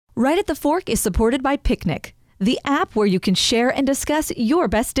Right at the Fork is supported by Picnic, the app where you can share and discuss your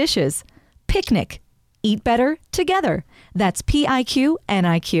best dishes. Picnic. Eat better together. That's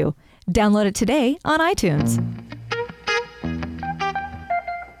PIQNIQ. Download it today on iTunes.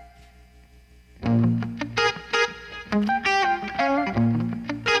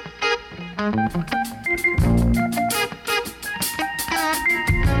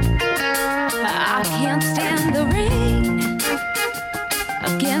 I can't stand the rain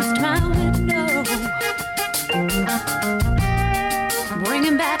against my window,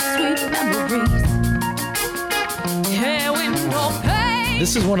 bringing back sweet memories. Hey, window pane.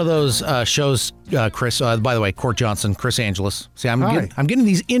 This is one of those shows, Chris. By the way, Court Johnson, Chris Angeles. See, I'm getting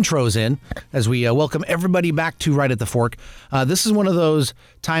these intros in as we welcome everybody back to Right at the Fork. This is one of those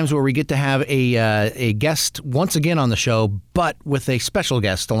times where we get to have a guest once again on the show, but with a special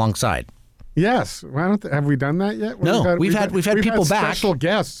guest alongside. Yes. Have we done that yet? No, we've had people back. Special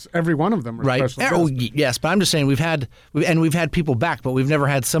guests. Every one of them are right. special guests. Yes, but I'm just saying we've had people back, but we've never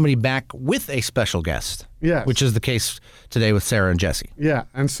had somebody back with a special guest. Yes. Which is the case today with Sarah and Jesse. Yeah,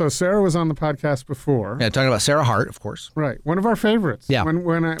 and so Sarah was on the podcast before. Yeah, talking about Sarah Hart, of course. Right, one of our favorites. Yeah.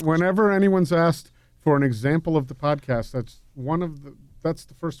 Whenever anyone's asked for an example of the podcast, that's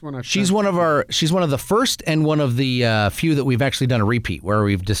the first one I. She's one of the first and one of the few that we've actually done a repeat where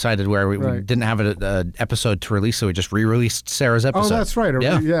we've decided we didn't have an episode to release, so we just re-released Sarah's episode. Oh, that's right.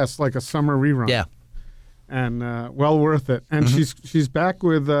 Yes, like a summer rerun. Yeah. And well worth it. And she's back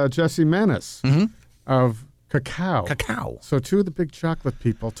with Jesse Menace of Cacao. Cacao. So two of the big chocolate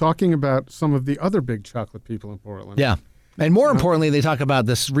people talking about some of the other big chocolate people in Portland. Yeah. And more importantly, they talk about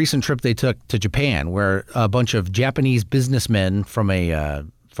this recent trip they took to Japan, where a bunch of Japanese businessmen from a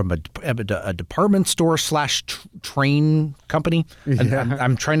department store / train company. Yeah.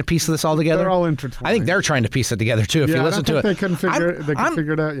 I'm trying to piece this all together. They're all intertwined. I think they're trying to piece it together too. If you listen to it, they couldn't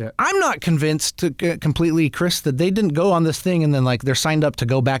figure it out yet. I'm not convinced completely, Chris, that they didn't go on this thing and then they're signed up to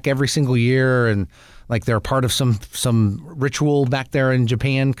go back every single year and they're part of some ritual back there in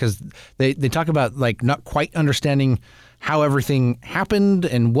Japan, because they talk about not quite understanding how everything happened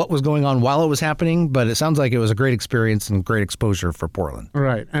and what was going on while it was happening, but it sounds like it was a great experience and great exposure for Portland.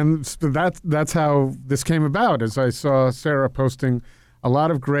 Right, and that's how this came about, as I saw Sarah posting a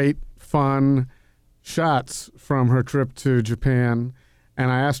lot of great, fun shots from her trip to Japan, and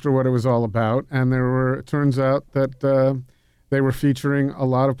I asked her what it was all about, and it turns out that they were featuring a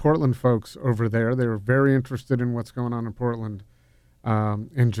lot of Portland folks over there. They were very interested in what's going on in Portland,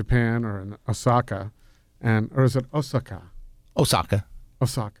 in Japan, or in Osaka. Or is it Osaka? Osaka.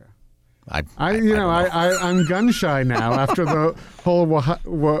 I'm gun shy now after the whole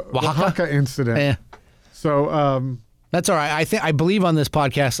Oaxaca incident. Yeah. So that's all right. I believe on this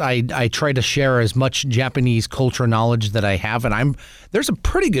podcast I try to share as much Japanese culture knowledge that I have, and there's a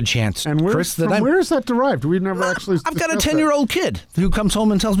pretty good chance, Chris, where is that derived? We've never actually. I've got a 10-year-old kid who comes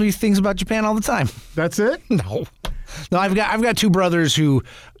home and tells me things about Japan all the time. That's it? No, I've got two brothers who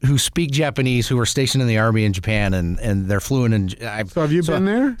speak Japanese, who are stationed in the army in Japan, and they're fluent in. So have you been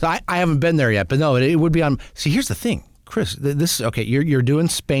there? So I haven't been there yet, but no, it would be on. See, here's the thing, Chris. This okay. You're doing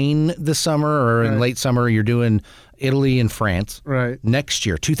Spain this summer, or in late summer you're doing Italy and France. Right. Next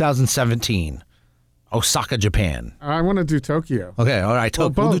year, 2017, Osaka, Japan. I want to do Tokyo. Okay, all right. We'll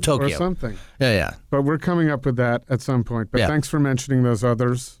do Tokyo or something. Yeah. But we're coming up with that at some point. But thanks for mentioning those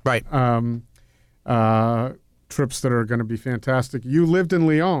others. Right. Trips that are going to be fantastic. You lived in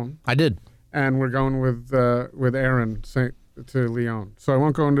Lyon. I did. And we're going with Aaron to Lyon. So I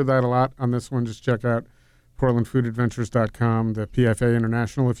won't go into that a lot on this one. Just check out PortlandFoodAdventures.com, the PFA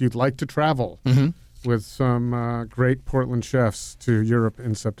International, if you'd like to travel with some great Portland chefs to Europe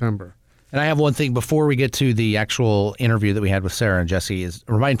in September. And I have one thing before we get to the actual interview that we had with Sarah and Jesse, is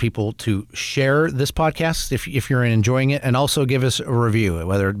remind people to share this podcast if you're enjoying it, and also give us a review,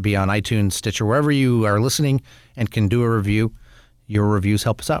 whether it be on iTunes, Stitcher, wherever you are listening and can do a review. Your reviews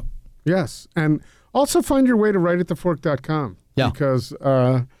help us out. Yes. And also find your way to rightatthefork.com. Yeah. Because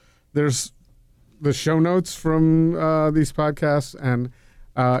there's the show notes from these podcasts, and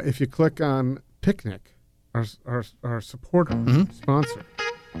if you click on Picnic, our supporter, sponsor,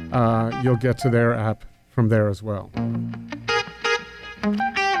 you'll get to their app from there as well.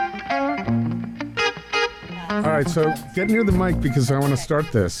 All right, so get near the mic because I want to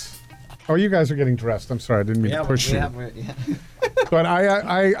start this. Oh, you guys are getting dressed. I'm sorry, I didn't mean to push you. But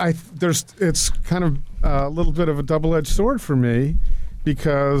it's kind of a little bit of a double-edged sword for me,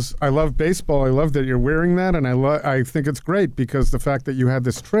 because I love baseball. I love that you're wearing that, and I think it's great because the fact that you had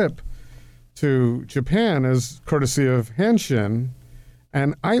this trip to Japan is courtesy of Hanshin.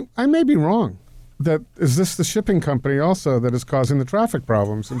 And I may be wrong, is this the shipping company also that is causing the traffic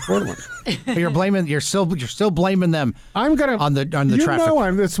problems in Portland? You're still blaming them. I'm gonna on the traffic. You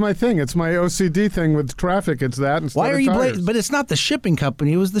know, it's my thing. It's my OCD thing with traffic. It's that instead Why are of you tires. blaming? But it's not the shipping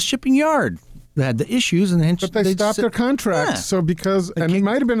company. It was the shipping yard that had the issues, and hence But they stopped their contracts. Yeah. So because it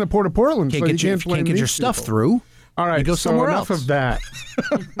might have been the Port of Portland. So you can't blame get your these stuff people. through. All right, You go so somewhere enough else. of that.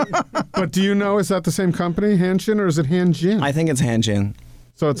 But do you know, is that the same company, Hanshin, or is it Hanjin? I think it's Hanjin.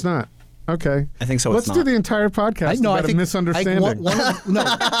 So it's not. Okay. I think so. Let's it's do not. the entire podcast about a misunderstanding.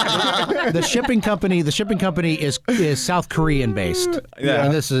 The shipping company. The shipping company is South Korean based. Yeah.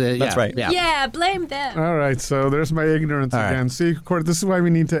 And this is That's right. Yeah. Yeah, blame them. All right, so there's my ignorance All right. again. See, Court, this is why we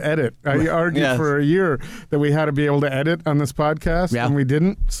need to edit. I argued Yes. for a year that we had to be able to edit on this podcast, Yeah. and we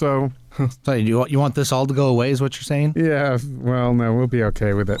didn't. So, So you want this all to go away? Is what you're saying? yeah, well, no, we'll be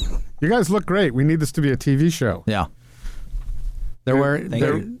okay with it. You guys look great. We need this to be a TV show. Yeah.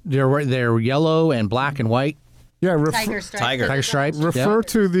 They're yellow and black and white. Yeah, Tiger stripe. Tiger stripe. refer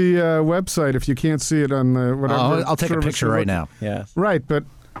to the website if you can't see it on the whatever. I'll take a service picture you're right looking- now. Yes. Right, but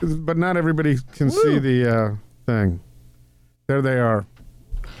not everybody can see the thing. There they are.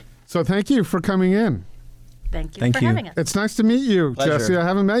 So thank you for coming in. Thank you Thank for you. having us. It's nice to meet you, Pleasure. Jesse. I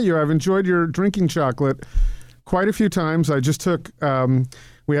haven't met you. I've enjoyed your drinking chocolate quite a few times. I just took,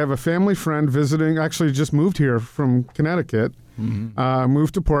 we have a family friend visiting, actually just moved here from Connecticut,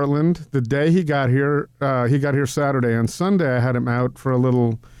 moved to Portland. The day he got here Saturday. On Sunday, I had him out for a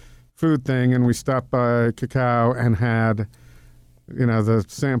little food thing, and we stopped by Cacao and had, the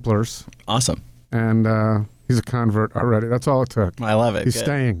samplers. Awesome. And he's a convert already. That's all it took. I love it. He's Good.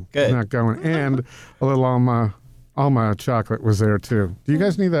 staying. Good. He's not going. And a little Alma chocolate was there too. Do you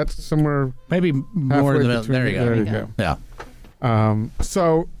guys need that somewhere? Maybe more in the middle. between- There you go. there you go. Yeah.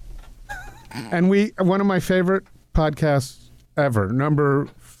 So, and one of my favorite podcasts ever, number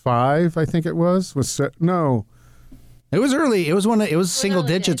 5, I think it was no. It was early. It was single early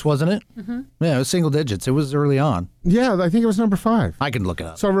digits, days. wasn't it? Mm-hmm. Yeah, it was single digits. It was early on. Yeah, I think it was number 5. I can look it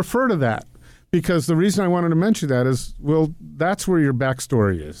up. So refer to that because the reason I wanted to mention that is, that's where your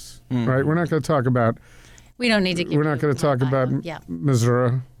backstory is, right? We're not going to talk about. We don't need to give We're not going to talk about Yeah.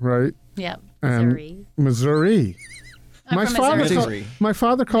 Missouri, right? Yeah. And Missouri. Missouri. I'm My from father, Missouri. my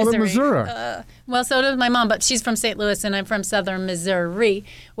father called it Missouri. Well, so does my mom, but she's from St. Louis, and I'm from Southern Missouri,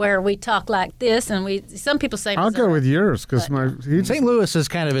 where we talk like this, and some people say I'll Missouri. go with yours because St. Louis is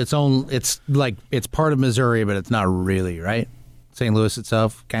kind of its own. It's like it's part of Missouri, but it's not really, right? St. Louis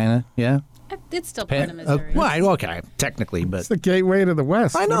itself, kind of, yeah. It's still part of Missouri. Well, okay, technically, but It's the gateway to the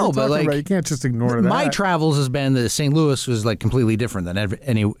West. I What are know, you but talking like about? You can't just ignore that. my travels has been that St. Louis was like completely different than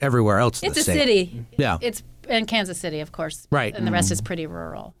everywhere else. In It's the a state. city. Yeah. It's in Kansas City, of course. Right. And the rest is pretty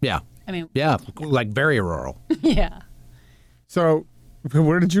rural. Yeah, I mean, yeah, like very rural. yeah. So,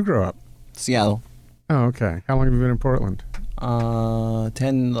 where did you grow up? Seattle. Oh, okay. How long have you been in Portland?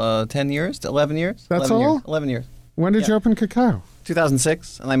 10 years, 11 years. That's 11 all? Years, 11 years. When did Yeah. you open Cacao?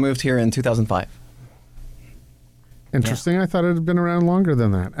 2006, and I moved here in 2005. Interesting. I thought it had been around longer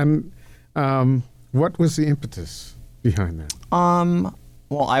than that. And what was the impetus behind that?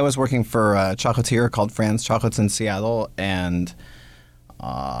 Well, I was working for a chocolatier called Fran's Chocolates in Seattle, and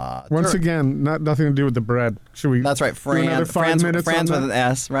Once again, nothing to do with the bread. Should we? that's right, do another 5 minutes Fran's on with that?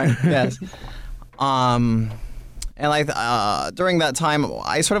 an S, right? Yes. And during that time,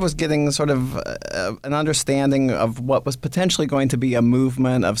 I sort of was getting sort of an understanding of what was potentially going to be a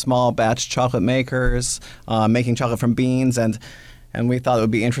movement of small batch chocolate makers making chocolate from beans, and we thought it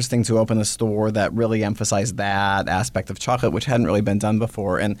would be interesting to open a store that really emphasized that aspect of chocolate, which hadn't really been done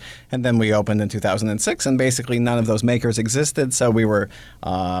before. And then we opened in 2006, and basically none of those makers existed, so we were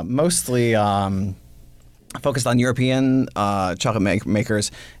mostly focused on European chocolate makers,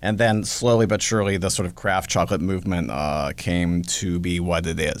 and then slowly but surely the sort of craft chocolate movement came to be what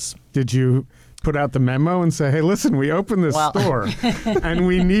it is. Did you put out the memo and say, "Hey, listen, we opened this store, and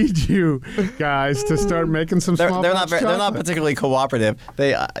we need you guys to start making some small They're batch not chocolate"? particularly cooperative.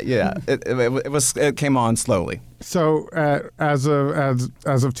 They it came on slowly. So as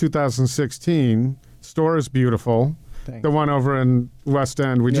of 2016, store is beautiful. Thanks. The one over in West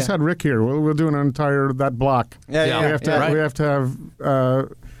End. We just Yeah. had Rick here. We'll do an entire that block. Yeah. We have to right. we have to have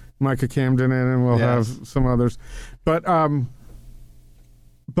Micah Camden in, and we'll have some others. But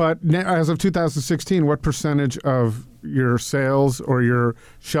as of 2016, what percentage of your sales or your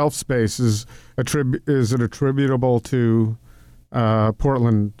shelf space is it attributable to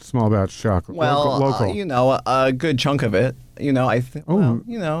Portland small batch chocolate? Well, local. a good chunk of it. I think. Oh.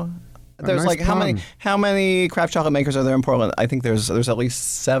 Well, There's nice how many craft chocolate makers are there in Portland? I think there's at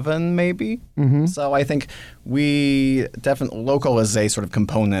least 7 maybe. Mm-hmm. So I think we definitely local is a sort of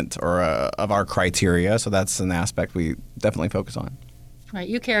component or of our criteria. So that's an aspect we definitely focus on. Right.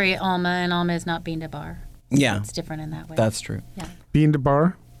 You carry Alma, and Alma is not bean to bar. Yeah, It's different in that way. that's true. Yeah. Bean to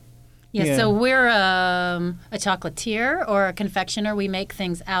bar? Yeah, so we're a chocolatier or a confectioner. We make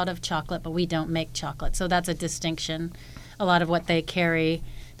things out of chocolate, but we don't make chocolate. So that's a distinction. A lot of what they carry.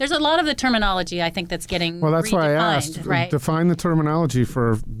 There's a lot of the terminology, I think, that's getting Well, that's why I asked. Right? Define the terminology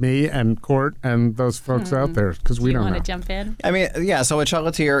for me and Court and those folks out there, because we Do you don't want know. to jump in? I mean, yeah. So a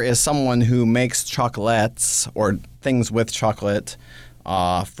chocolatier is someone who makes chocolates or things with chocolate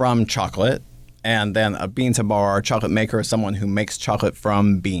from chocolate, and then a bean to bar chocolate maker is someone who makes chocolate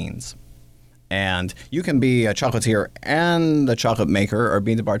from beans. And you can be a chocolatier and a chocolate maker or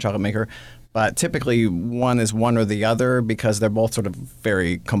bean to bar chocolate maker, but typically one is one or the other because they're both sort of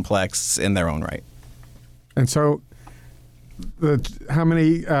very complex in their own right. And so, how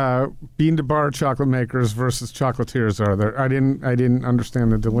many bean to bar chocolate makers versus chocolatiers are there? I didn't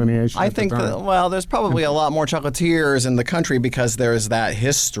understand the delineation. I at the think time. there's probably a lot more chocolatiers in the country because there's that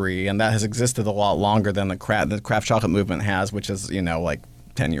history, and that has existed a lot longer than the craft chocolate movement has, which is like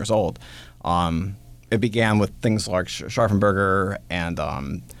 10 years old. It began with things like Scharfenberger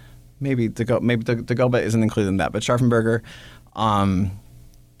and maybe Dagoba isn't included in that, but Scharfenberger.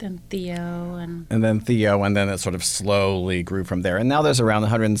 Then Theo and then Theo, and then it sort of slowly grew from there. And now there's around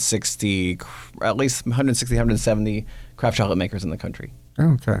 160, at least 160, 170 craft chocolate makers in the country.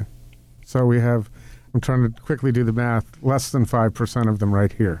 Okay. So we have, I'm trying to quickly do the math, less than 5% of them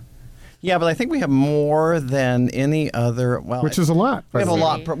right here. Yeah, but I think we have more than any other. Well, Which is a lot. We have a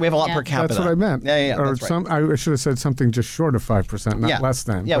lot. We have a lot Yeah. per capita. That's what I meant. Yeah, Or that's right. I should have said something just short of 5%, not less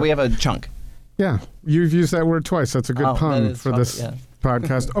than. Yeah, But we have a chunk. Yeah, you've used that word twice. That's a good Oh, that pun is for probably- this yeah.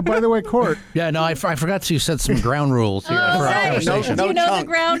 podcast. Oh, by the way, Court. Yeah, no, I forgot to set some ground rules here for our right. conversation. Do you know the chunk.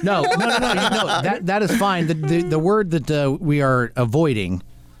 ground? No, that is fine. The word that we are avoiding,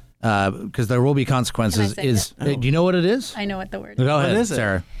 because there will be consequences, Can I say is do you know what it is? I know what the word is. Go ahead, is it?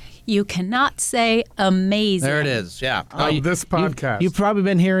 Sarah. You cannot say amazing. There it is. Yeah. This podcast. You've probably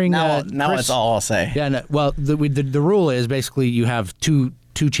been hearing. Now Chris, that's all I'll say. Yeah. No, well, the rule is basically you have two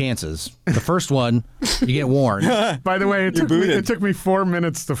chances. The first one, you get warned. By the way, it took me 4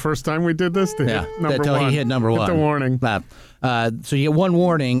 minutes the first time we did this to Yeah, hit number until one. he hit number one. Hit the warning. So you get one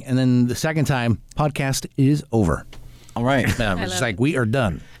warning, and then the second time, podcast is over. All right. It's love like we are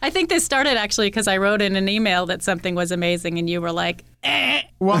done. I think this started actually because I wrote in an email that something was amazing, and you were like,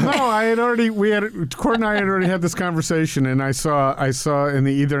 Well, no, Court and I had already had this conversation, and I saw in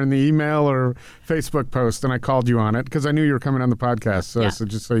either in the email or Facebook post, and I called you on it because I knew you were coming on the podcast. So, Yeah. so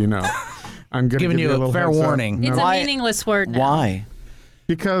just so you know, I'm going to Giving give you a a little fair heads up. warning. it's No, Why- a meaningless word now. Why?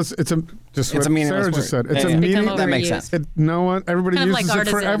 because it's a It's a meaningless Sarah word. just said. It's Yeah, a yeah. meaning. Become That makes overused. sense. No one, everybody Kind of uses like it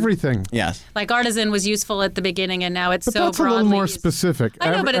for artisan. everything. Yes. Like artisan was useful at the beginning, and now it's But so that's a little broadly more used. specific. I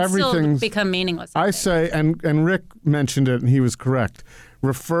know, but it's still Everything's- become meaningless. I say, and Rick mentioned it, and he was correct.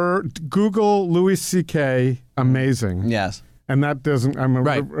 Google Louis C.K. amazing. Yes. And that doesn't,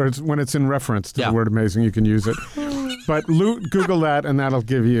 Right. or it's, when it's in reference to Yeah. the word amazing, you can use it. But Google that, and that'll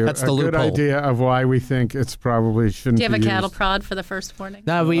give you That's a the good loophole. idea of why we think it's probably shouldn't Do you have be a cattle used. prod for the first warning?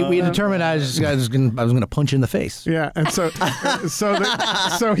 Now we determined I was going to punch you in the face. Yeah, and so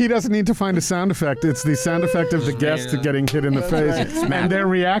so he doesn't need to find a sound effect. It's the sound effect of the guest getting hit in the face and their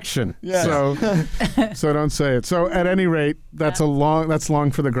reaction. So don't say it. So at any rate, that's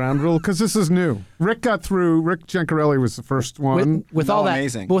long for the ground rule because this is new. Rick got through. Rick Gencarelli was the first one. With all that,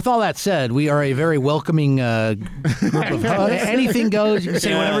 amazing. but with all that said, we are a very welcoming group of anything goes. You can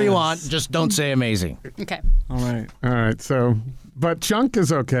say whatever you want. Just don't say amazing. Okay. All right. All right. So, but chunk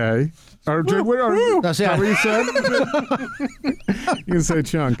is okay. Or No, see, how you said? You can say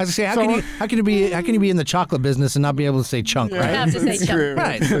chunk. I was gonna say, how can you be in the chocolate business and not be able to say chunk, You right? have to say chunk.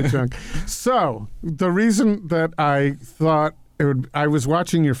 Right. Say chunk. So the reason that I thought I was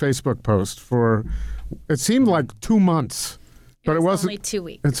watching your Facebook post for, it seemed like 2 months, but it wasn't. Only 2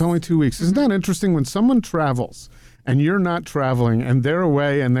 weeks. It's only 2 weeks. Isn't that interesting when someone travels and you're not traveling and they're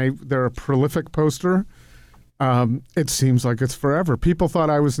away and they're a prolific poster? It seems like it's forever. People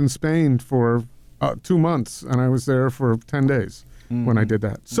thought I was in Spain for 2 months and I was there for 10 days when I did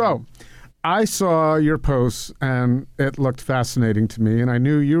that. So I saw your posts and it looked fascinating to me. And I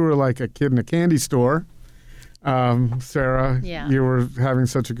knew you were like a kid in a candy store. Sarah, Yeah. you were having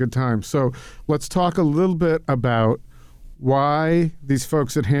such a good time. So let's talk a little bit about why these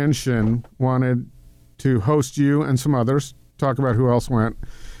folks at Hanshin wanted to host you and some others, talk about who else went,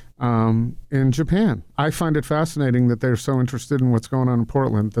 in Japan. I find it fascinating that they're so interested in what's going on in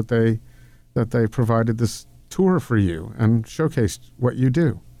Portland that they that they provided this tour for you and showcased what you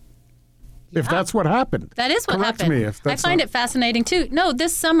do. If that's what happened. That is what Correct happened. me if that's I find not- it fascinating too. No,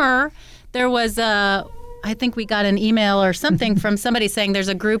 this summer there was I think we got an email or something from somebody saying there's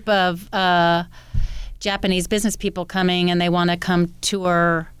a group of Japanese business people coming and they want to come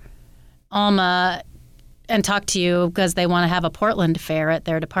tour Alma and talk to you because they want to have a Portland fair at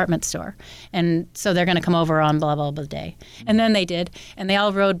their department store. And so they're going to come over on blah, blah, blah day. And then they did. And they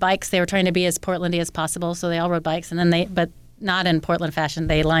all rode bikes. They were trying to be as Portlandy as possible. So they all rode bikes. And then but not in Portland fashion.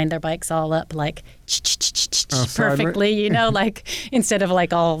 They lined their bikes all up like perfectly, like instead of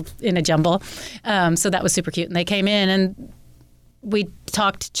like all in a jumble. So that was super cute. And they came in and we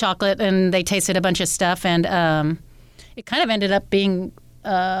talked chocolate and they tasted a bunch of stuff. And it kind of ended up being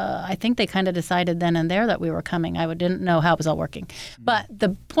I think they kind of decided then and there that we were coming. I didn't know how it was all working. But the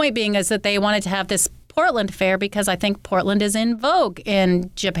point being is that they wanted to have this Portland fair because I think Portland is in vogue in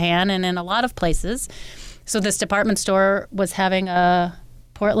Japan and in a lot of places. So this department store was having a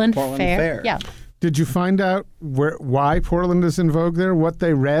Portland fair. Yeah. Did you find out why Portland is in vogue there? What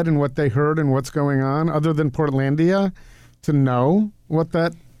they read and what they heard and what's going on, other than Portlandia, to know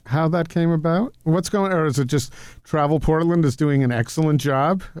how that came about? What's going, or is it just Travel Portland is doing an excellent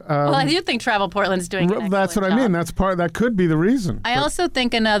job? Well, I do think Travel Portland is doing an excellent That's what job. I mean. That could be the reason. I also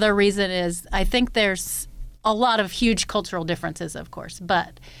think another reason is I think there's a lot of huge cultural differences, of course.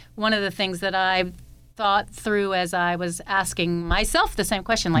 But one of the things that I've thought through as I was asking myself the same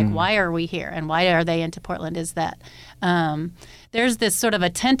question, like, why are we here and why are they into Portland, is that there's this sort of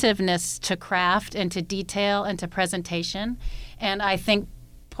attentiveness to craft and to detail and to presentation. And I think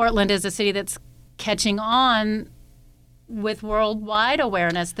Portland is a city that's catching on with worldwide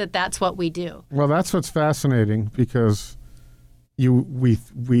awareness that that's what we do. Well, that's what's fascinating because we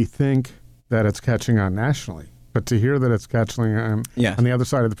think that it's catching on nationally, but to hear that it's catching on the other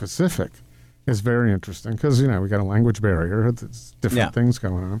side of the Pacific is very interesting because, we got a language barrier. There's different things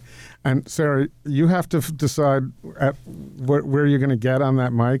going on. And Sarah, you have to decide where you're going to get on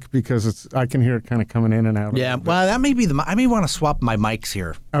that mic because I can hear it kind of coming in and out. Yeah, well, that may be I may want to swap my mics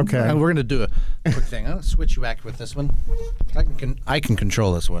here. Okay. And we're going to do a quick thing. I'm going to switch you back with this one. I can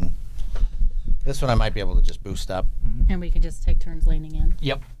control this one. This one I might be able to just boost up. And we can just take turns leaning in.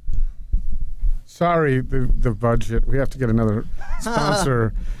 Yep. Sorry, the budget. We have to get another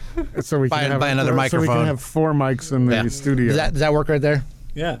sponsor. So we can buy another microphone. So we can have 4 mics in the studio. Does that work right there?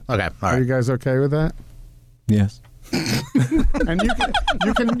 Yeah. Okay. All right. Are you guys okay with that? Yes. And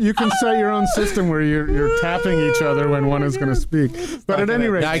you can set your own system where you're tapping each other when one is going to speak. But at any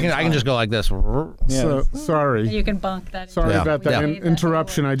rate, I can just go like this. So sorry. You can bunk that. Sorry about that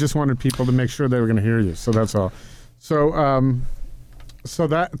interruption. I just wanted people to make sure they were going to hear you. So that's all. So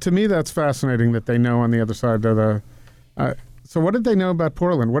that to me that's fascinating that they know on the other side of the. So what did they know about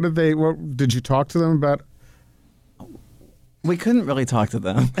Portland? What did you talk to them about? We couldn't really talk to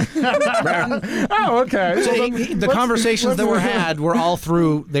them. Oh, okay. So the conversations that were had were all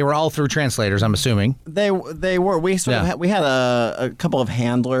through translators, I'm assuming. They were. We we had a couple of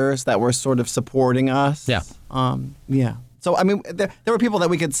handlers that were sort of supporting us. Yeah. Yeah. So I mean, there were people that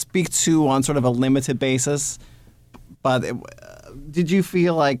we could speak to on sort of a limited basis. But did you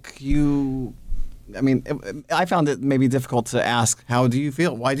feel like you? I mean, I found it maybe difficult to ask, how do you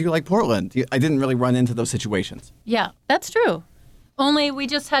feel? Why do you like Portland? I didn't really run into those situations. Yeah, that's true. Only we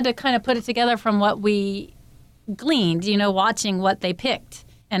just had to kind of put it together from what we gleaned, watching what they picked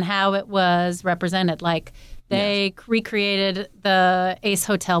and how it was represented. Like they recreated the Ace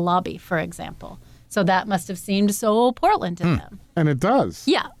Hotel lobby, for example. So that must have seemed so Portland to them. And it does.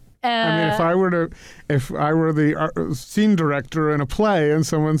 Yeah. I mean, if I were the scene director in a play and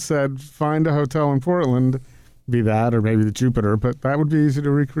someone said, find a hotel in Portland, be that or maybe the Jupiter, but that would be easy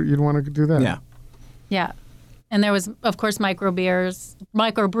to recreate. You'd want to do that. Yeah. Yeah. And there was, of course,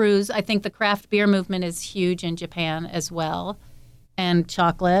 microbrews. I think the craft beer movement is huge in Japan as well. And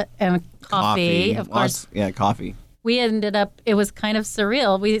chocolate and coffee, of course. Yeah, coffee. We ended up, it was kind of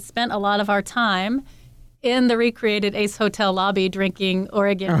surreal. We spent a lot of our time in the recreated Ace Hotel lobby drinking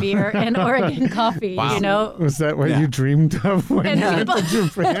Oregon beer and Oregon coffee, Wow. Was that what you dreamed of when you went to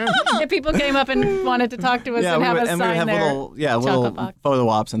Japan? And people came up and wanted to talk to us and have us sign we would have their little box. photo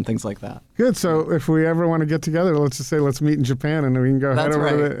ops and things like that. Good. So if we ever want to get together, let's just say let's meet in Japan and we can go head over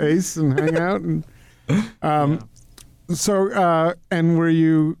to the Ace and hang out. And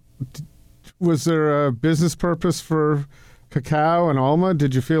and was there a business purpose for Cacao and Alma?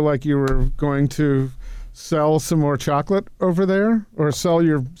 Did you feel like you were going to sell some more chocolate over there or sell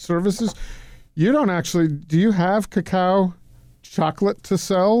your services? You don't actually, do you have cacao chocolate to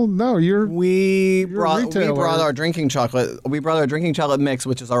sell? No, We a brought retailer. our drinking chocolate. We brought our drinking chocolate mix,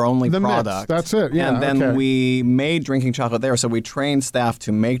 which is our only The mix, product. that's it, yeah, And then okay. we made drinking chocolate there. So we trained staff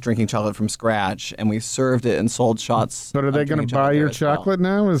to make drinking chocolate from scratch, and we served it and sold shots. But are they going to buy your chocolate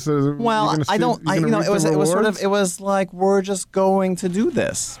now? Is there, Well, I don't. It was like we're just going to do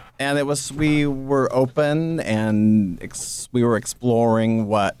this, and we were open and we were exploring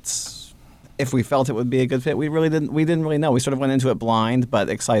what. If we felt it would be a good fit, we didn't really know. We sort of went into it blind, but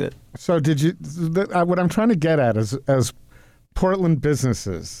excited. So did you? What I'm trying to get at is, as Portland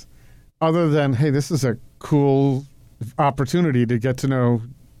businesses, other than hey, this is a cool opportunity to get to know,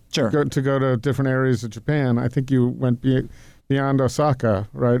 Sure. go to different areas of Japan. I think you went beyond Osaka,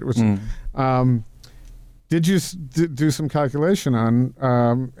 right? Did you do some calculation on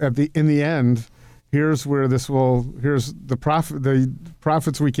in the end? Here's where here's the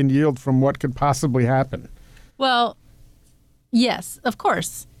profits we can yield from what could possibly happen. Well, yes, of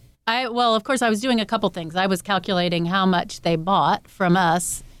course. I was doing a couple things. I was calculating how much they bought from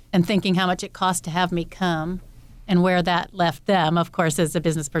us and thinking how much it cost to have me come and where that left them. Of course, as a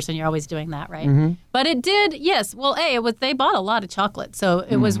business person, you're always doing that, right? Mm-hmm. But it did, yes. Well, they bought a lot of chocolate, so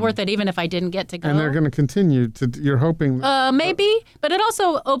it was worth it even if I didn't get to go. And they're going to continue to. You're hoping. Maybe, but it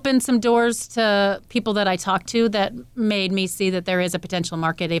also opened some doors to people that I talked to that made me see that there is a potential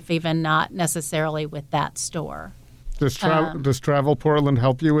market, if even not necessarily with that store. Does Travel Portland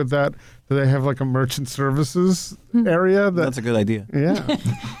help you with that? Do they have like a merchant services area? That's a good idea. Yeah.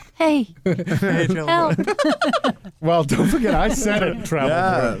 Hey, help. Well, don't forget, I said it,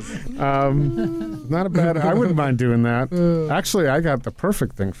 Travel Portland. Not a bad. I wouldn't mind doing that. Actually, I got the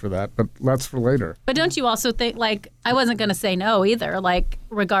perfect thing for that, but that's for later. But don't you also think, like, I wasn't going to say no either, like,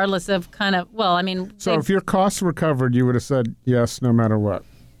 regardless of kind of, well, I mean. So if your costs were covered, you would have said yes no matter what.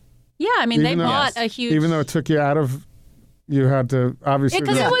 Yeah, I mean, Even they though- bought a huge. Even though it took you out of, you had to obviously.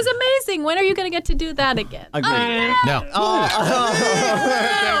 Because it was amazing. When are you going to get to do that again? Agreed. No.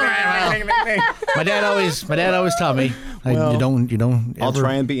 My dad always taught me you don't. I'll ever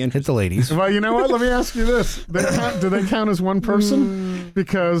try and be hit interested. the ladies. Well, you know what? Let me ask you this: do they count as one person?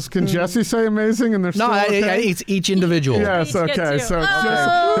 Because can Jesse say amazing and they're still No, okay? it's each individual. Yes, Each get okay. two. So Oh.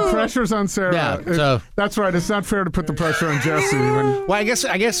 just, the pressure's on Sarah. Yeah, so- That's right. It's not fair to put the pressure on Jesse. Well, I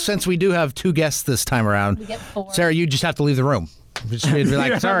guess since we do have two guests this time around, We get 4. Sarah, you just have to leave the room. Just be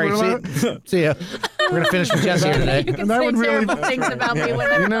like, Yeah, sorry, see ya. We're gonna finish with Jesse here today. You can And that say would really- terrible things about me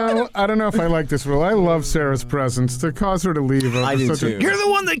whenever. You know, I don't know if I like this rule. I love Sarah's presence. To cause her to leave. I do such a- too. You're the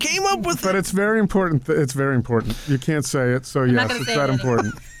one that came up with But it's very important. It's very important. You can't say it, so not yes, gonna it's say that it.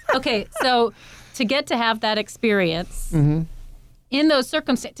 important. Okay, so to get to have that experience Mm-hmm. in those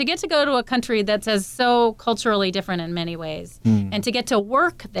circumstances, to get to go to a country that's as so culturally different in many ways, and to get to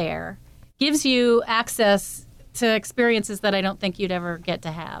work there gives you access to experiences that I don't think you'd ever get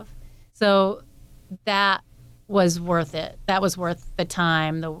to have. So that was worth it. That was worth the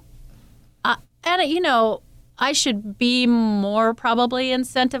time. And you know, I should be more probably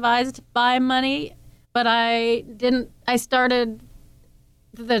incentivized by money, but I didn't. I started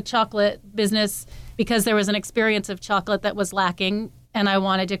the chocolate business because there was an experience of chocolate that was lacking and I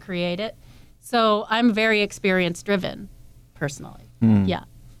wanted to create it. So I'm very experience driven personally. Yeah.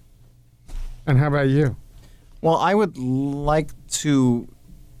 And how about you? Well, I would like to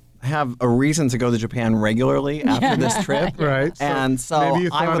have a reason to go to Japan regularly after this trip. Right. And so maybe you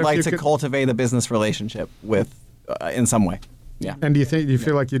I thought would if like you to could- cultivate a business relationship with, in some way. Yeah. And do you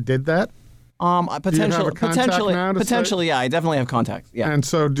feel like you did that? Potentially, yeah. I definitely have contacts. Yeah. And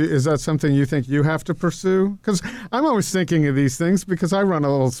so, is that something you think you have to pursue? Because I'm always thinking of these things because I run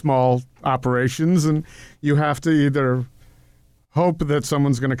a little small operations, and you have to either hope that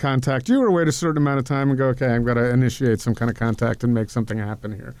someone's going to contact you or wait a certain amount of time and go, okay, I've got to initiate some kind of contact and make something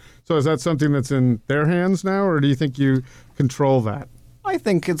happen here. So is that something that's in their hands now, or do you think you control that? I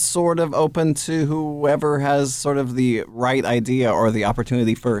think it's sort of open to whoever has sort of the right idea or the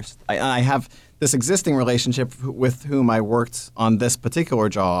opportunity first. I have this existing relationship with whom I worked on this particular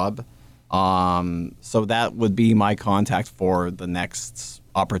job, so that would be my contact for the next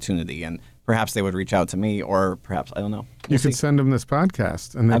opportunity, and perhaps they would reach out to me, or perhaps, I don't know. You could send them this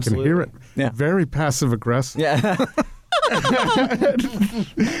podcast, and they Absolutely. can hear it. Yeah. Very passive aggressive. Yeah.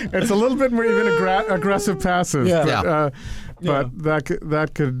 It's a little bit more even aggressive passive. Yeah. But that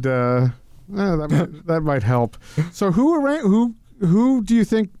could that might help. So who do you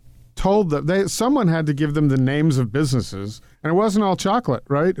think told them? Someone had to give them the names of businesses, and it wasn't all chocolate,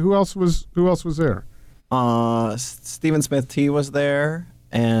 right? Who else was there? Stephen Smith Tea was there,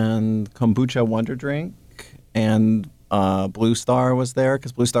 and Kombucha Wonder Drink, and Blue Star was there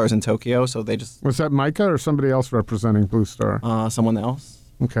because Blue Star is in Tokyo, so they just Was that Micah or somebody else representing Blue Star? someone else.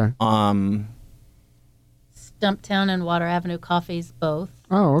 Okay. Stumptown and Water Avenue Coffees both.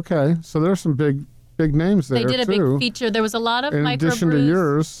 Oh, okay. So there's some big names there, They did a too. big feature. There was a lot of In addition to microbrews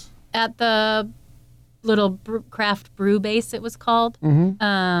yours. at the little craft brew base, it was called.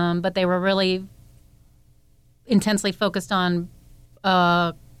 Mm-hmm. But they were really intensely focused on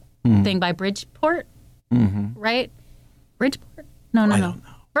a thing by Bridgeport, right? Bridgeport? No. I don't know.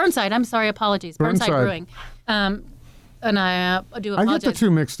 Burnside. I'm sorry. Apologies. Burnside Burnside. Brewing. And I do I apologize. get the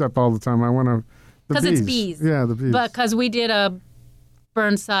two mixed up all the time. I want to... Because it's bees. Yeah, the bees. Because we did a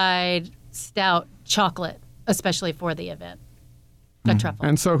Burnside Stout chocolate, especially for the event. A truffle.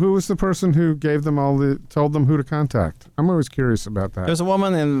 And so who was the person who gave them told them who to contact? I'm always curious about that. There's a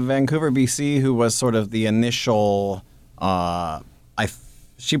woman in Vancouver, BC, who was sort of the initial.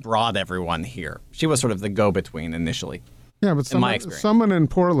 She brought everyone here. She was sort of the go-between initially. Yeah, but my experience. someone in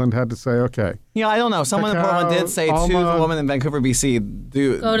Portland had to say, okay. Yeah, I don't know. Someone in Cacao, Portland did say to Alma. the woman in Vancouver, BC,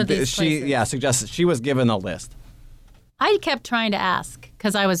 Go to these places. suggested she was given a list. I kept trying to ask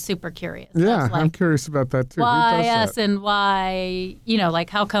because I was super curious. I Yeah, was like, I'm curious about that too. why Who does us that? and why,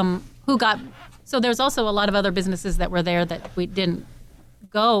 like how come, who got, so there's also a lot of other businesses that were there that we didn't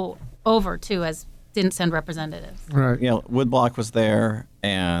go over to didn't send representatives. Right. You know, Woodblock was there,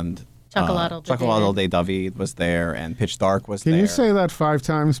 and Chocolate de David was there, and Pitch Dark was Can there. you say that 5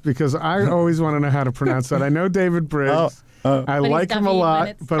 times? Because I always want to know how to pronounce that. I know David Briggs. I he's like him a David when lot,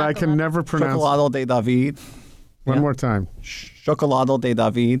 it's but I can chocolate. never pronounce Chocolado de David. One more time. Chocolado de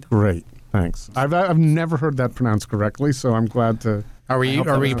David. Great. Thanks. I've never heard that pronounced correctly, so I'm glad to... Are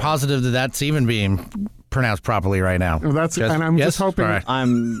we positive that that's even being pronounced properly right now? Well, and I'm just hoping... All right.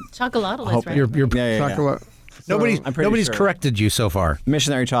 I'm Chocolate is Hope right. You're yeah. Chocolate. I'm pretty nobody's sure. corrected you so far.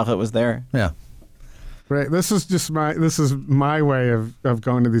 Missionary Chocolate was there. Yeah. Great. This is my way of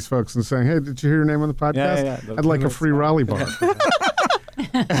going to these folks and saying, hey, did you hear your name on the podcast? Yeah. I'd like a free Raleigh bar.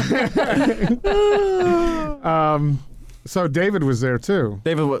 So David was there too.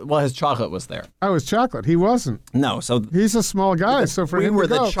 David, his chocolate was there. Oh, his chocolate. He wasn't. No, so He's a small guy, so for we him were to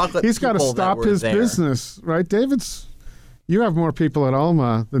the go, chocolate he's got to people that stop were his there. business, right? You have more people at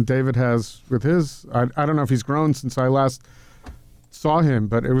Alma than David has with his. I don't know if he's grown since I last saw him,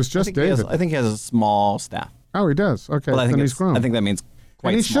 but it was just David. I think he has a small staff. Oh, he does. Okay, Well, I think then he's grown. I think that means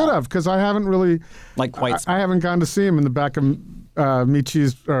quite and he small. should have, because I haven't really. Like quite small. I haven't gone to see him in the back of Meat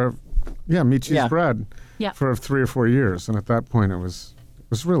Cheese Yeah. Bread Yeah. for 3 or 4 years, and at that point it was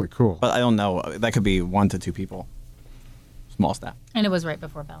really cool. But I don't know. That could be 1 to 2 people. Small staff. And it was right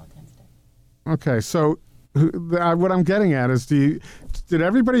before Valentine's Day. Okay, so what I'm getting at is, did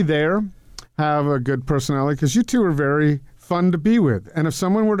everybody there have a good personality? Because you two are very fun to be with. And if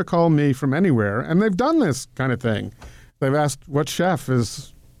someone were to call me from anywhere, and they've done this kind of thing, they've asked what chef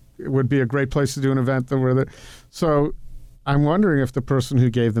would be a great place to do an event. So I'm wondering if the person who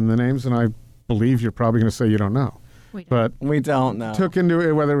gave them the names, and I believe you're probably going to say you don't know, We don't. but We don't know. took into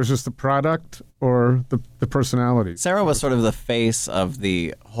it whether it was just the product or the personalities. Sarah was sort of the face of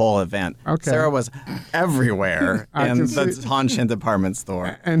the whole event. Okay. Sarah was everywhere I in can the see- Tanshin department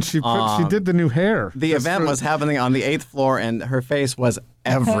store. And she did the new hair. The Just event for- was happening on the 8th floor, and her face was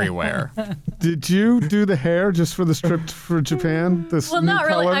everywhere. Did you do the hair just for the trip for Japan? This Well, new not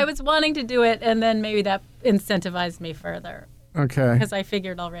really. color? I was wanting to do it, and then maybe that incentivized me further Okay. because I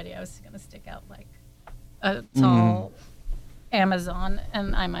figured already I was going to stick out like a tall Amazon,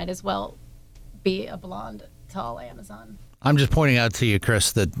 and I might as well be a blonde, tall Amazon. I'm just pointing out to you,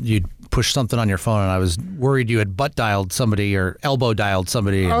 Chris, that you'd pushed something on your phone, and I was worried you had butt dialed somebody or elbow dialed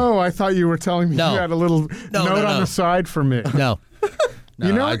somebody. Oh, I thought you were telling me No. you had a little No, note no, on no. the side for me. No. No,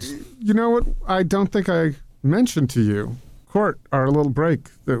 you know, I you know what? I don't think I mentioned to you, Court, our little break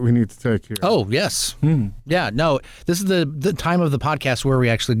that we need to take here. Oh, yes. Yeah, no. This is the time of the podcast where we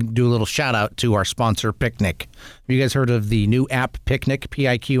actually do a little shout out to our sponsor, Picnic. Have you guys heard of the new app, Picnic,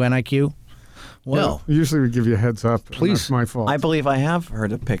 P-I-Q-N-I-Q? Well, usually we give you a heads up. and Please. That's my fault. I believe I have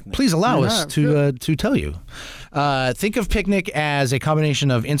heard of Picnic. please allow You us have, to tell you. Think of Picnic as a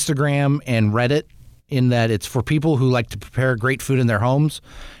combination of Instagram and Reddit, in that it's for people who like to prepare great food in their homes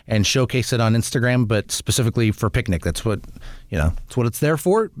and showcase it on Instagram, but specifically for Picnic. That's what, it's what it's there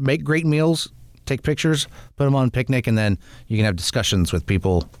for. Make great meals, take pictures, put them on Picnic, and then you can have discussions with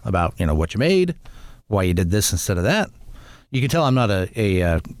people about, what you made, why you did this instead of that. You can tell I'm not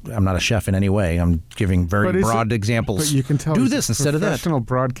I'm not a chef in any way. I'm giving very But is broad it- examples. But you can tell do he's this a instead of that. professional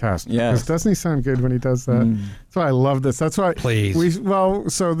broadcaster. Yes. Because doesn't he sound good when he does that? That's why I love this. That's why. Please.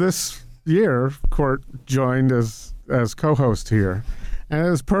 So this year, Court joined as co-host here, And it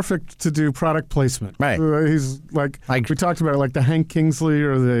was perfect to do product placement. Right. He's like we talked about it, like the Hank Kingsley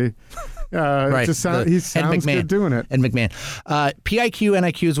or the. Right. He sounds good doing it. Ed McMahon. PIQ,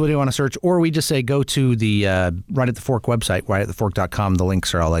 NIQ is what you want to search, or we just say go to the Right at the Fork website, rightatthefork.com. The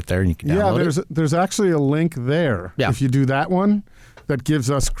links are all right there, and you can download it. There's actually a link there. Yeah. If you do that one, that gives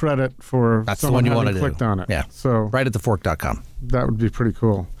us credit for That's the one you want to clicked on it. Yeah. So rightatthefork.com. That would be pretty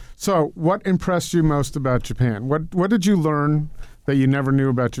cool. So what impressed you most about Japan? What did you learn that you never knew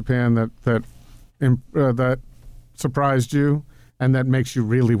about Japan that surprised you and that makes you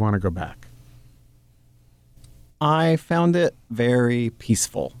really want to go back? I found it very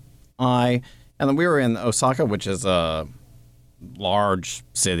peaceful. And we were in Osaka, which is a large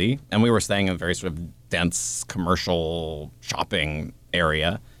city, and we were staying in a very sort of dense commercial shopping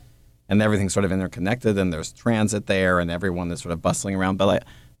area, and everything's sort of interconnected, and there's transit there, and everyone is sort of bustling around. But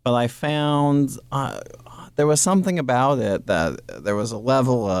I found there was something about it that there was a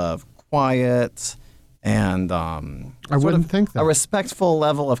level of quiet and I wouldn't think that. A respectful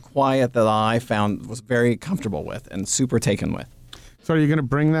level of quiet that I found was very comfortable with and super taken with. So are you going to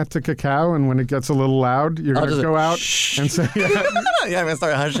bring that to Cacao, and when it gets a little loud, you're going to go out and say, yeah, I'm going to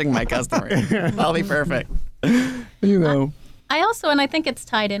start hushing my customers. That'll be perfect. You know. I also, and I think it's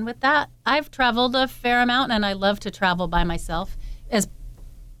tied in with that, I've traveled a fair amount, and I love to travel by myself.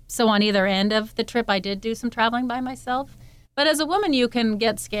 So on either end of the trip, I did do some traveling by myself. But as a woman, you can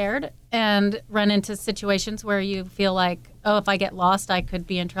get scared and run into situations where you feel like, oh, if I get lost, I could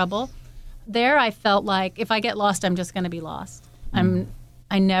be in trouble. There, I felt like if I get lost, I'm just going to be lost.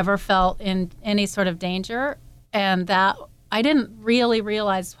 I never felt in any sort of danger, and that I didn't really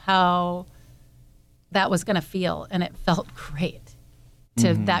realize how that was going to feel, and it felt great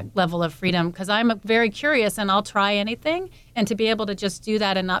to that level of freedom, because I'm very curious and I'll try anything, and to be able to just do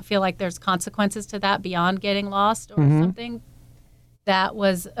that and not feel like there's consequences to that beyond getting lost or something, that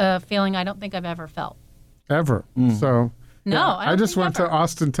was a feeling I don't think I've ever felt. Ever. So No, I just went to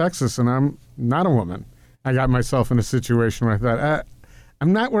Austin, Texas, and I'm not a woman. I got myself in a situation where I thought,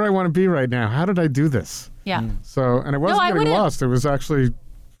 I'm not where I want to be right now. How did I do this? Yeah. So, and it wasn't getting lost. It was actually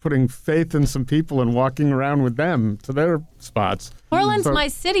putting faith in some people and walking around with them to their spots. Portland's my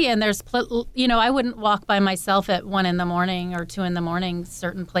city, and there's, I wouldn't walk by myself at 1 a.m. or 2 a.m.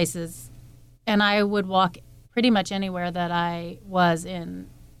 certain places, and I would walk pretty much anywhere that I was in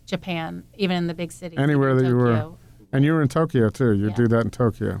Japan, even in the big cities. Anywhere that you were. And you were in Tokyo, too. You do that in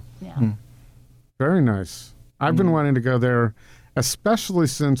Tokyo. Yeah. Very nice. I've been wanting to go there, especially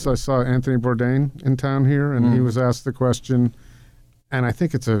since I saw Anthony Bourdain in town here, and he was asked the question, and I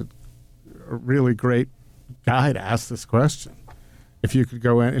think it's a really great guy to ask this question. If you could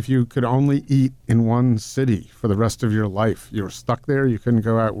go in, if you could only eat in one city for the rest of your life, you were stuck there, you couldn't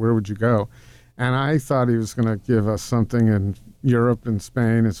go out, where would you go? And I thought he was going to give us something in Europe and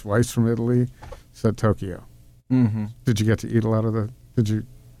Spain. His wife's from Italy. He said Tokyo. Did you get to eat did you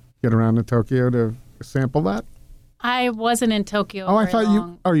get around to Tokyo to sample that? I wasn't in Tokyo I thought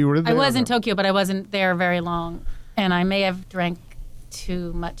long. you were there. I was in Tokyo, but I wasn't there very long. And I may have drank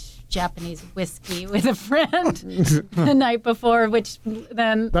too much Japanese whiskey with a friend the night before, which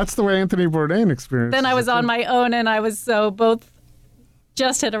then... That's the way Anthony Bourdain experienced it. Then I was on my own, and I was both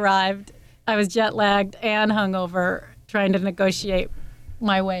just had arrived. I was jet lagged and hungover, trying to negotiate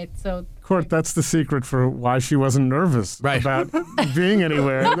my way. So, Court, that's the secret for why she wasn't nervous about being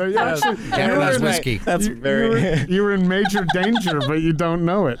anywhere. Japanese whiskey. That's very... You were in major danger, but you don't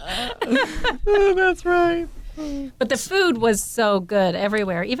know it. That's right. But the food was so good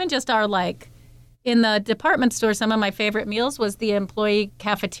everywhere. Even just our, in the department store, some of my favorite meals was the employee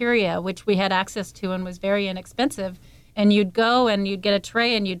cafeteria, which we had access to and was very inexpensive. And you'd go and you'd get a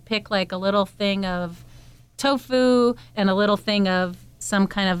tray and you'd pick a little thing of tofu and a little thing of some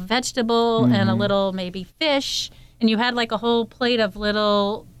kind of vegetable and a little maybe fish. And you had a whole plate of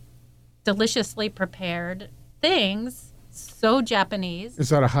little deliciously prepared things. So Japanese. Is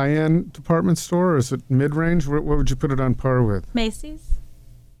that a high-end department store, or is it mid-range? What would you put it on par with? Macy's.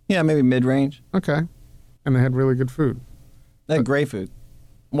 Yeah, maybe mid-range. Okay. And they had really good food. They had great food.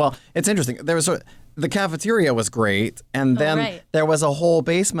 Well, it's interesting. The cafeteria was great, and then there was a whole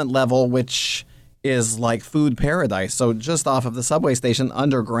basement level, which is like food paradise. So just off of the subway station,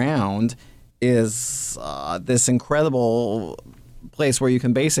 underground, is this incredible place where you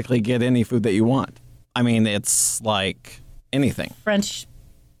can basically get any food that you want. I mean, it's like anything. French.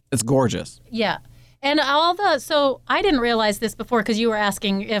 It's gorgeous. Yeah. And so I didn't realize this before, because you were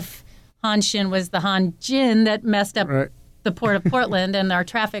asking if Hanshin was the Hanjin that messed up the Port of Portland and our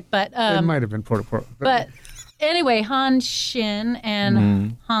traffic. But it might have been Port of Portland. But anyway, Hanshin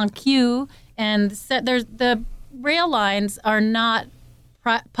and Hankyu, and there's the rail lines are not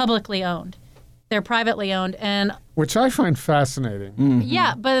publicly owned. They're privately owned, and Which I find fascinating. Mm-hmm.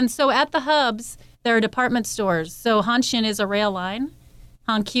 yeah, but so at the hubs there are department stores. So Hanshin is a rail line,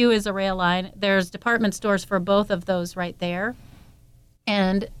 Hankyu is a rail line. There's department stores for both of those right there,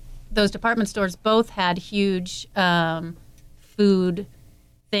 and those department stores both had huge food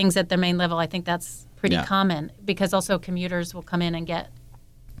things at their main level. I think that's pretty common because also commuters will come in and get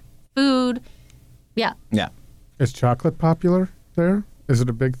food. Yeah. Yeah. Is chocolate popular there? Is it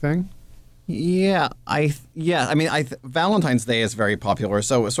a big thing? Yeah. I mean, Valentine's Day is very popular.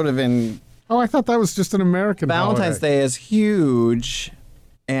 So it's sort of in Oh, I thought that was just an American Valentine's holiday. Day is huge,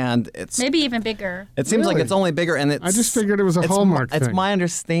 and it's Maybe even bigger. It seems like Really? it's only bigger, and it's. I just figured it was a it's Hallmark It's thing. my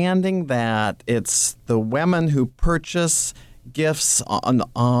understanding that it's the women who purchase gifts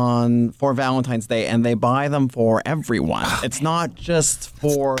for Valentine's Day, and they buy them for everyone. It's not just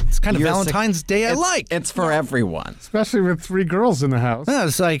for. It's kind of your Valentine's Day I it's- like. It's for everyone. Especially with 3 girls in the house Yeah,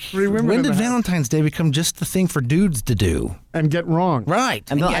 it's like, women when in did the house. Valentine's Day become just the thing for dudes to do? and get wrong. Right.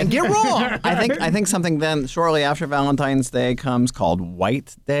 And And, the- get wrong. I think something then shortly after Valentine's Day comes called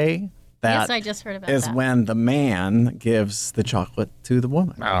White Day. That Yes, I just heard about is that. when the man gives the chocolate to the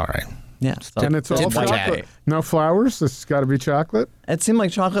woman. All right. Yeah, so And it's all White chocolate. Day. No flowers. This has got to be chocolate. It seemed like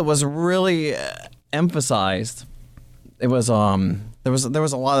chocolate was really emphasized. It was there was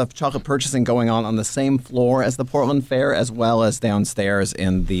a lot of chocolate purchasing going on the same floor as the Portland Fair, as well as downstairs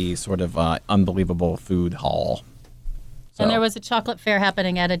in the sort of unbelievable food hall. So- And there was a chocolate fair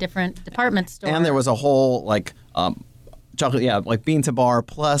happening at a different department store. and there was a whole chocolate, like bean to bar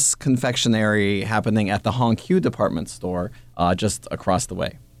plus confectionery happening at the Hankyu department store just across the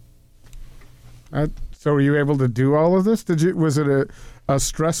way. So were you able to do all of this? Was it a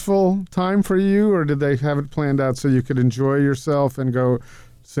stressful time for you, or did they have it planned out so you could enjoy yourself and go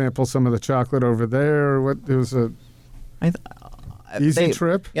sample some of the chocolate over there? Or what? It was a easy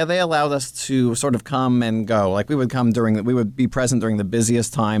trip. Yeah, they allowed us to sort of come and go. Like we would be present during the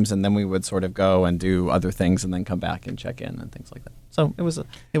busiest times, and then we would sort of go and do other things, and then come back and check in and things like that. So it was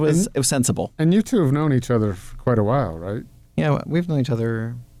sensible. And you two have known each other for quite a while, right? Yeah, we've known each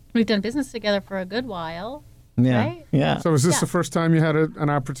other. We've done business together for a good while. Yeah, Right? yeah. So was this Yeah. the first time you had an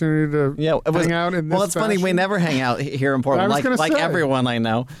opportunity to hang out in this Well, it's funny. We fashion? never hang out here in Portland, I was gonna like say. everyone I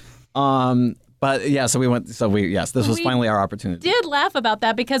know. But yeah, so we went. Yes, this was We finally our opportunity. Did laugh about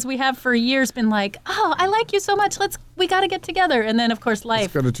that because we have for years been like, oh, I like you so much. We got to get together. And then, of course, Let's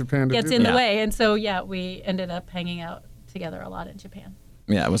life go to Japan to gets do in that. the way. And so, yeah, we ended up hanging out together a lot in Japan.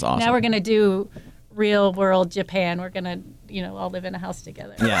 Yeah, it was awesome. Now we're going to do real world Japan. We're going to, all live in a house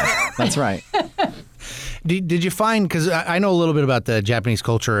together. Yeah, that's right. Did you find, because I know a little bit about the Japanese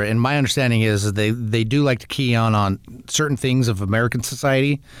culture, and my understanding is that they do like to key on certain things of American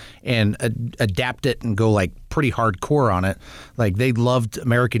society and adapt it and go like pretty hardcore on it. Like they loved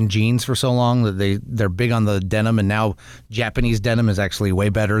American jeans for so long that they're big on the denim, and now Japanese denim is actually way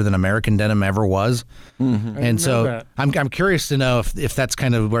better than American denim ever was. Mm-hmm. didn't And so know that. I'm curious to know if that's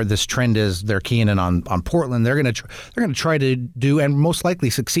kind of where this trend is. They're keying in on Portland. They're gonna try to do, and most likely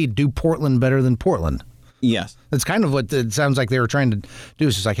succeed, do Portland better than Portland. Yes. That's kind of what it sounds like they were trying to do.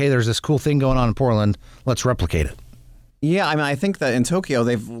 It's just like, hey, there's this cool thing going on in Portland. Let's replicate it. Yeah, I mean, I think that in Tokyo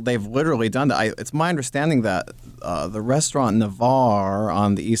they've literally done that. It's my understanding that the restaurant Navar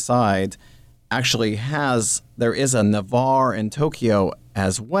on the east side actually there is a Navar in Tokyo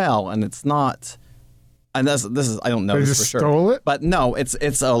as well, and it's not. And this is I don't know They this just for sure. stole it? But no, it's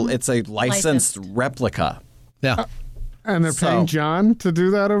a licensed Licensed. replica. Yeah. And they're paying So- John to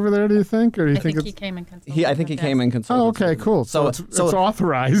do that over there, do you think? Or do you I think it's... he came and consulted. I think he with came us. and consulted. Oh, okay, with me. cool. So it's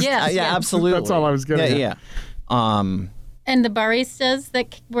authorized. Yeah. yeah, absolutely. That's all I was getting Yeah, at. yeah. And the baristas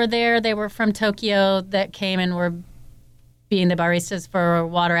that were there, they were from Tokyo that came and were being the baristas for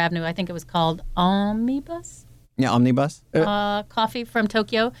Water Avenue. I think it was called Omnibus. Yeah, Omnibus. Coffee from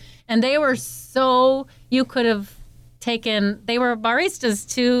Tokyo. And they were you could have taken, they were baristas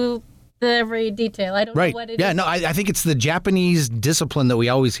to every detail. I don't Right. know what it is. Yeah. No, I think it's the Japanese discipline that we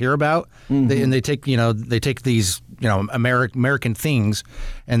always hear about. And they take these, American things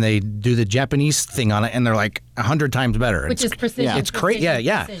and they do the Japanese thing on it, and they're like 100 times better. Which is precision. Yeah. It's crazy. Yeah.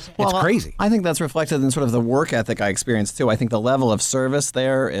 Yeah. precision. It's crazy. I think that's reflected in sort of the work ethic I experienced too. I think the level of service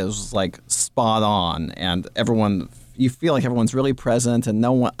there is like spot on, and you feel like everyone's really present, and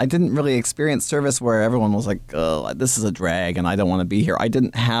I didn't really experience service where everyone was like, oh, this is a drag and I don't want to be here. I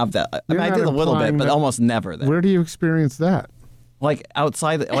didn't have that. I mean, I not did a little bit, implying but that- almost never there. Where do you experience that? Like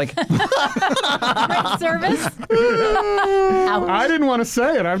outside, like Great service. I didn't want to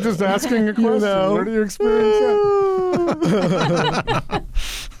say it. I'm just asking a question. Where do you experience that?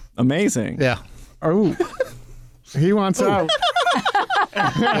 amazing. Yeah. Oh, he wants out.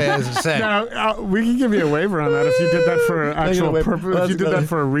 As I said. Now, we can give you a waiver on that if you did that for an actual purpose. If you did that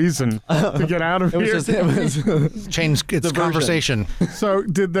for a reason to get out of here. Change its conversation. So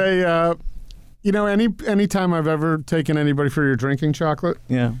did they, any time I've ever taken anybody for your drinking chocolate,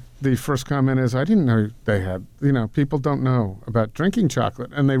 the first comment is, I didn't know they had, people don't know about drinking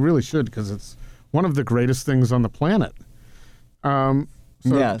chocolate, and they really should because it's one of the greatest things on the planet.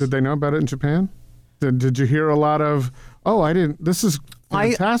 Did they know about it in Japan? Did you hear a lot of, this is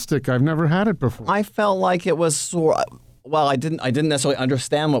fantastic, I've never had it before? I felt like it was I didn't necessarily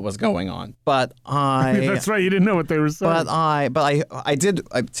understand what was going on, but That's right, you didn't know what they were saying. But I did.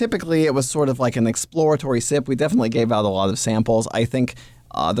 Typically, it was sort of like an exploratory sip. We definitely gave out a lot of samples. I think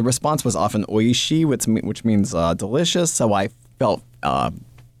the response was often oishi, which means delicious. So I felt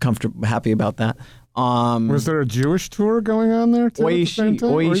comfortable, happy about that. Was there a Jewish tour going on there too?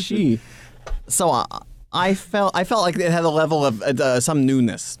 Oishi. So I felt like it had a level of some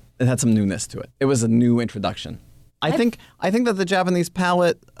newness. It had some newness to it. It was a new introduction. I think that the Japanese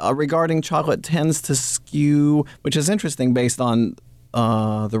palate regarding chocolate tends to skew, which is interesting based on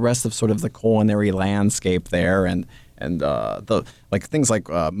the rest of sort of the culinary landscape there, and the things like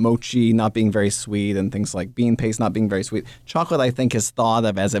mochi not being very sweet, and things like bean paste not being very sweet. Chocolate, I think, is thought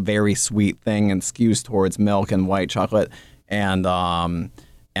of as a very sweet thing and skews towards milk and white chocolate, and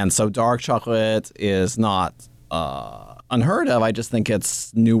so dark chocolate is not unheard of. I just think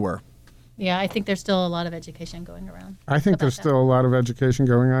it's newer. Yeah, I think there's still a lot of education going around. I think there's still a lot of education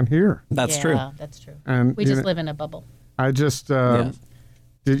going on here. That's true. Yeah, that's true. And we just live in a bubble. I just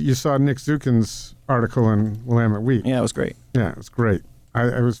you saw Nick Zukin's article in Willamette Week. Yeah, it was great. Yeah, it was great.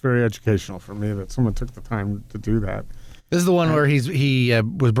 It was very educational for me that someone took the time to do that. This is the one where he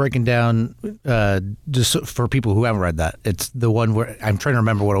was breaking down, just for people who haven't read that. It's the one where I'm trying to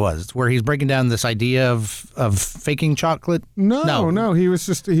remember what it was. It's where he's breaking down this idea of faking chocolate. No. He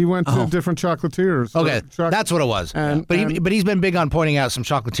went to different chocolatiers. Okay, that's what it was. But he's been big on pointing out some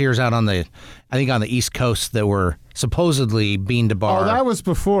chocolatiers out on the East Coast that were supposedly bean to bar. Oh, that was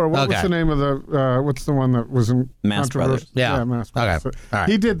before. What was the name of the? What's the one that was in Mass Brothers? Yeah, Mass Brothers. Okay, all right.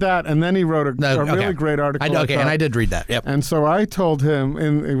 He did that, and then he wrote a really great article. And I did read that. Yep. And so I told him,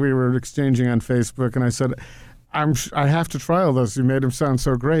 and we were exchanging on Facebook, and I said, I have to try all those. You made him sound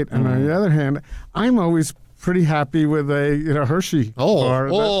so great. And on the other hand, I'm always pretty happy with a Hershey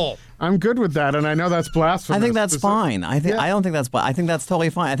bar. I'm good with that, and I know that's blasphemous. I think that's fine. I don't think that's. I think that's totally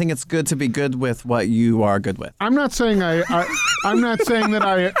fine. I think it's good to be good with what you are good with. I'm not saying I'm not saying that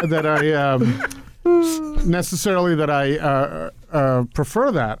I necessarily that I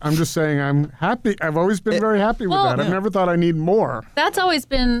prefer that. I'm just saying I'm happy. I've always been very happy with that. I've never thought I need more. That's always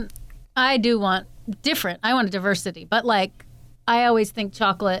been. I do want different. I want a diversity, but I always think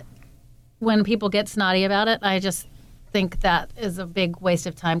chocolate. When people get snotty about it, I just think that is a big waste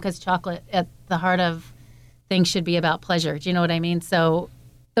of time because chocolate at the heart of things should be about pleasure. Do you know what I mean? So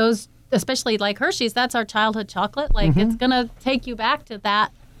those, especially like Hershey's, that's our childhood chocolate. It's going to take you back to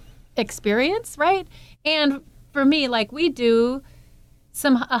that experience, right? And for me, we do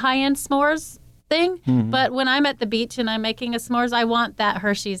a high-end s'mores thing, but when I'm at the beach and I'm making a s'mores, I want that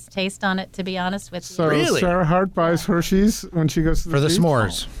Hershey's taste on it, to be honest with you. So Really? Sarah Hart buys Hershey's when she goes to the For the beach?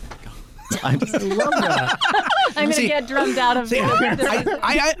 s'mores. I love that. I'm going to get drummed out of it.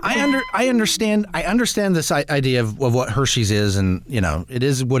 I understand this idea of what Hershey's is, and it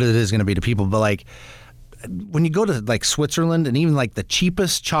is what it is going to be to people. But when you go to Switzerland, and even the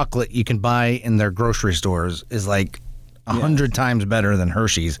cheapest chocolate you can buy in their grocery stores is 100 times better than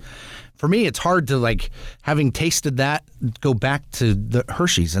Hershey's. For me, it's hard to having tasted that, go back to the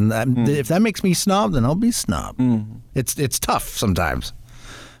Hershey's, and if that makes me snob, then I'll be snob. It's tough sometimes.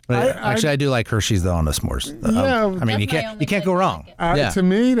 But I do like Hershey's though on the s'mores. I mean, you can't go wrong. To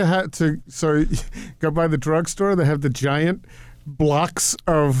me, so go by the drugstore. They have the giant blocks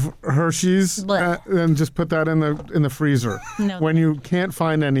of Hershey's and just put that in the freezer. No. When you can't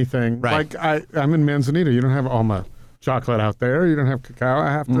find anything, Right. I'm in Manzanita. You don't have Alma chocolate out there. You don't have cacao.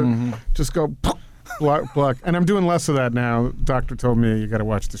 I have to just go block. And I'm doing less of that now. Doctor told me you got to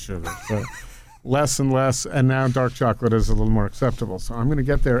watch the sugar. So. Less and less, and now dark chocolate is a little more acceptable. So I'm going to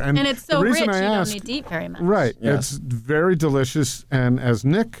get there. And it's so the rich, reason you I asked, don't need to eat very much. Right. Yes. It's very delicious. And as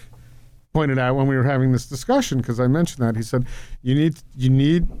Nick pointed out when we were having this discussion, because I mentioned that, he said, you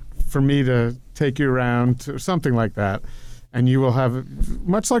need for me to take you around to something like that. And you will have,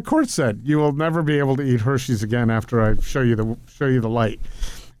 much like Court said, you will never be able to eat Hershey's again after I show you the light.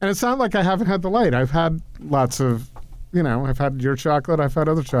 And it's not like I haven't had the light. I've had lots of, I've had your chocolate, I've had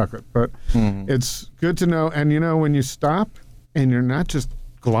other chocolate, but it's good to know. And when you stop and you're not just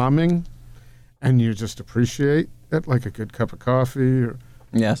glomming and you just appreciate, get like a good cup of coffee. Or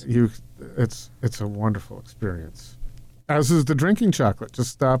Yes. It's a wonderful experience. As is the drinking chocolate.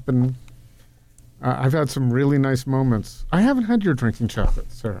 Just stop and I've had some really nice moments. I haven't had your drinking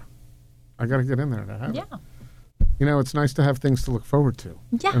chocolate, Sarah. I got to get in there to have it. Yeah. You know, it's nice to have things to look forward to.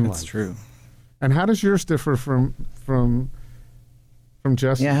 Yeah. in That's life. true. And how does yours differ from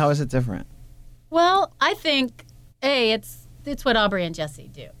Jesse? Yeah, how is it different? Well, I think it's what Aubrey and Jesse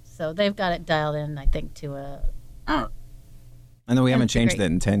do. So they've got it dialed in, I think, to a. I know we haven't That's changed great.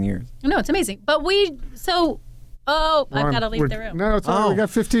 it in 10 years. No, it's amazing. But I've got to leave the room. No, it's all right. We got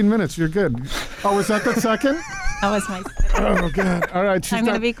 15 minutes. You're good. Oh, was that the second? That was my. Oh, God. All right. she's I'm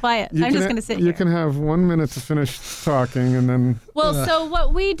going to not- be quiet. you I'm just can- going to sit You here. can have 1 minute to finish talking, and then Well, so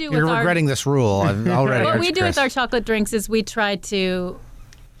what we do You're with our regretting this rule. I've already what heard we you, do with Chris. our chocolate drinks is we try to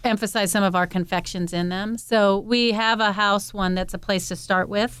emphasize some of our confections in them. So we have a house one that's a place to start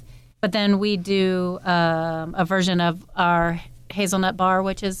with, but then we do a version of our hazelnut bar,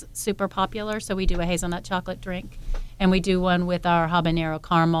 which is super popular. So we do a hazelnut chocolate drink, and we do one with our habanero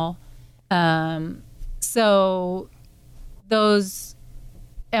caramel. So those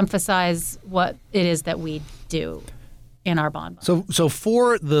emphasize what it is that we do in our bonbon. So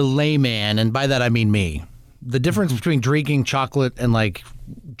for the layman, and by that I mean me, the difference between drinking chocolate and like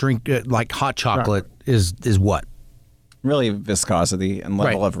hot chocolate is what? Really viscosity and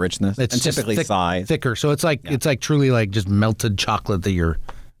level Right. of richness, It's and just typically size. thicker. So it's like truly like just melted chocolate that you're.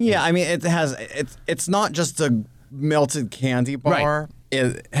 Yeah, I mean, it's not just a melted candy bar.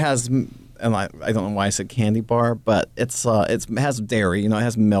 It has, and I don't know why I said candy bar, but it has dairy. You know, it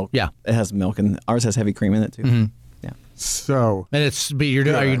has milk. Yeah. It has milk, and ours has heavy cream in it too. Mm-hmm. Yeah. so. And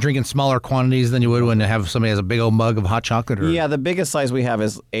are you drinking smaller quantities than you would when somebody has a big old mug of hot chocolate? Or? Yeah, the biggest size we have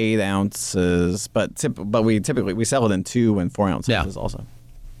is 8 ounces, but we typically sell it in 2 and 4 ounce sizes also.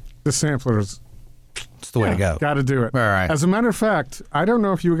 The samplers. It's the way to go. Got to do it. All right. As a matter of fact, I don't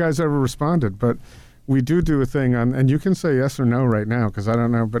know if you guys ever responded, but we do a thing on, and you can say yes or no right now because I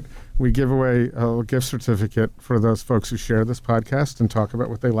don't know, but we give away a gift certificate for those folks who share this podcast and talk about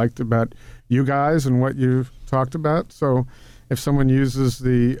what they liked about you guys and what you've talked about. So if someone uses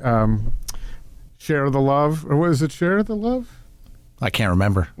the share the love, or what is it, share the love? I can't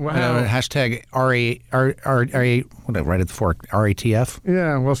remember. Wow. Hashtag what did I write it for? RATF?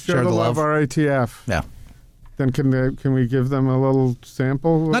 Yeah, well, share the love, RATF. Yeah. Then can we give them a little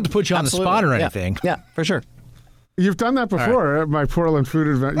sample? Not to put you on the spot or Yeah. anything. Yeah, for sure. You've done that before at my Portland food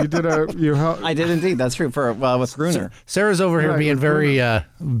event. You did I did indeed. That's true. With Gruner. Sarah's over here Right, being with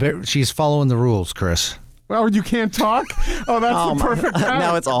very, she's following the rules, Chris. Oh, you can't talk? Oh, that's the perfect time.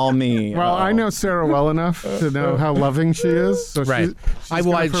 Now it's all me. Well, I know Sarah well enough to know how loving she is. So Right.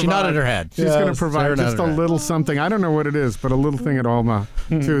 She nodded her head. She's going to Sarah provide nodded just a her head. little something. I don't know what it is, but a little thing at Alma,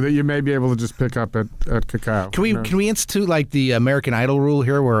 too, that you may be able to just pick up at Cacao. Can we institute like the American Idol rule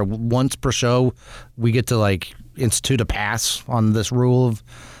here, where once per show we get to like institute a pass on this rule of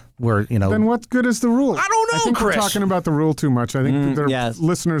where Then what good is the rule? I don't know, I think Chris. we're talking about the rule too much. I think there are yes.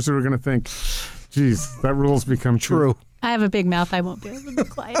 listeners who are going to think, geez, that rule's become true. I have a big mouth. I won't be able to be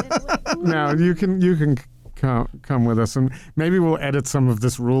quiet anyway. Now you can come with us, and maybe we'll edit some of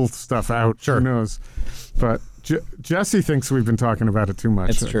this rule stuff out. Sure. Who knows? But Jesse thinks we've been talking about it too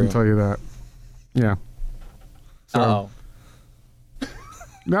much. It's I true. can tell you that. Yeah. Oh.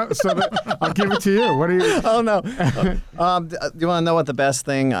 No, I'll give it to you. What do you? Oh no. Do you want to know what the best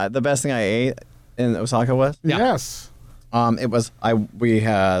thing I ate in Osaka was? Yeah. Yes. It was we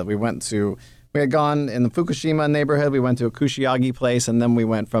had gone in the Fukushima neighborhood. We went to a kushiyaki place, and then we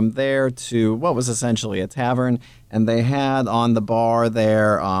went from there to what was essentially a tavern. And they had on the bar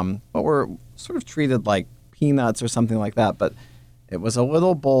there what were sort of treated like peanuts or something like that, but it was a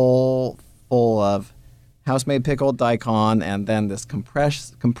little bowl full of house-made pickled daikon, and then this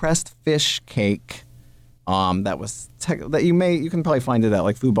compressed fish cake that was that you can probably find it at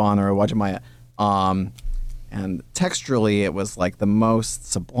like Fubon or Wajimaya. And texturally, it was like the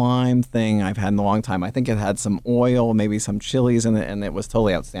most sublime thing I've had in a long time. I think it had some oil, maybe some chilies in it, and it was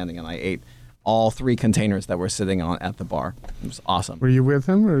totally outstanding. And I ate all 3 containers that were sitting at the bar. It was awesome. Were you with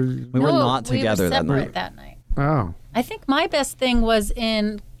him or? We were not together we were that separate night. that night. Oh. I think my best thing was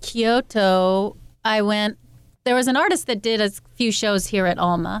in Kyoto. There was an artist that did a few shows here at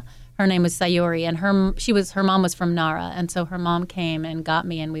Alma. Her name was Sayuri, and her mom was from Nara, and so her mom came and got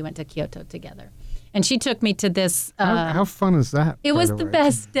me, and we went to Kyoto together. And she took me to this. How fun is that? It by was the the way?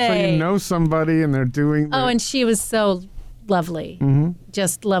 best So day. you know somebody and they're doing. Oh, and she was so lovely,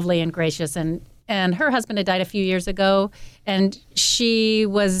 just lovely and gracious. And her husband had died a few years ago, and she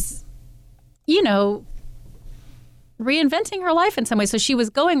was, reinventing her life in some way. So she was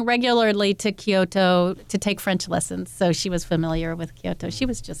going regularly to Kyoto to take French lessons. So she was familiar with Kyoto. She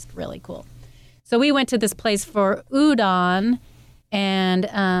was just really cool. So we went to this place for udon,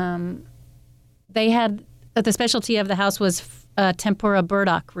 and they had the specialty of the house was tempura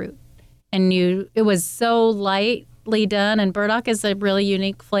burdock root, and it was so lightly done. And burdock is a really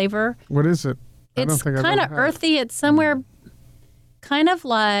unique flavor. What is it? It's kind of earthy. It's somewhere kind of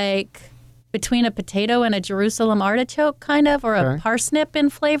like between a potato and a Jerusalem artichoke, kind of, or a parsnip in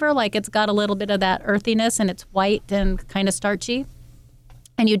flavor. Like it's got a little bit of that earthiness, and it's white and kind of starchy.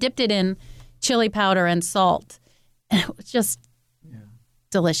 And you dipped it in chili powder and salt, and it was just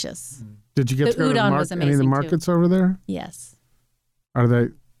delicious. Did you get to go to any of the amazing, markets over there? Yes. Are they?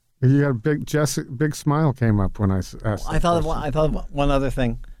 You got a big smile came up when I asked. I thought of one other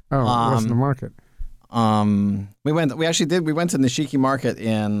thing. Oh, what's the market? We went to Nishiki Market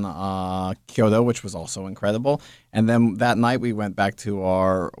in Kyoto, which was also incredible. And then that night we went back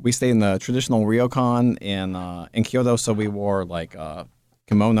to we stayed in the traditional ryokan in Kyoto, so we wore like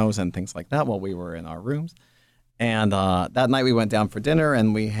kimonos and things like that while we were in our rooms. And that night we went down for dinner,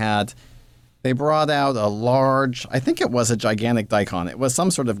 and they brought out a large, I think it was a gigantic daikon. It was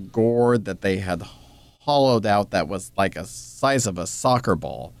some sort of gourd that they had hollowed out that was like a size of a soccer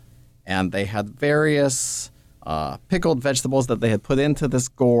ball. And they had various pickled vegetables that they had put into this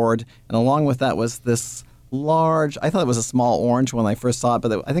gourd. And along with that was this large, I thought it was a small orange when I first saw it,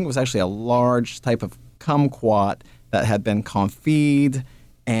 but I think it was actually a large type of kumquat that had been confit.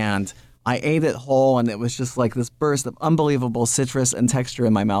 And I ate it whole, and it was just like this burst of unbelievable citrus and texture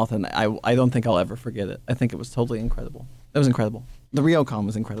in my mouth. And I don't think I'll ever forget it. I think it was totally incredible. It was incredible. The ryokan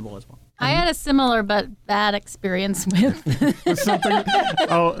was incredible as well. I had a similar but bad experience with something.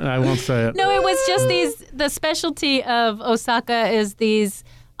 Oh, I won't say it. No, it was just the specialty of Osaka is these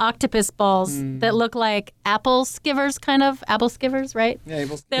octopus balls that look like apple skivers, kind of. Apple skivers, right? Yeah,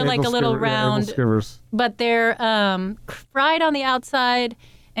 they're like a little round, but they're fried on the outside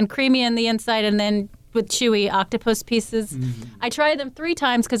and creamy on the inside, and then with chewy octopus pieces. Mm-hmm. I tried them 3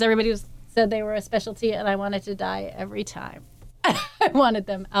 times because everybody said they were a specialty, and I wanted to die every time. I wanted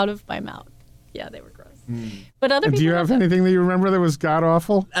them out of my mouth. Yeah, they were gross. But other people. Do you have anything that you remember that was god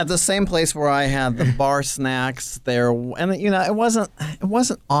awful? At the same place where I had the bar snacks there, and it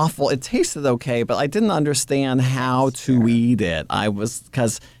wasn't awful. It tasted okay, but I didn't understand how to eat it. I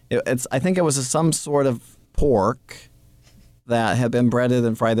think it was some sort of pork that had been breaded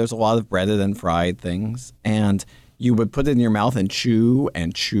and fried. There's a lot of breaded and fried things, and you would put it in your mouth and chew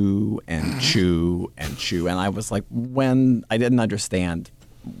and chew and chew and chew. And I was like, when I didn't understand,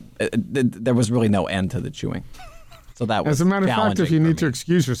 there was really no end to the chewing. So that was as a matter of fact, if you need to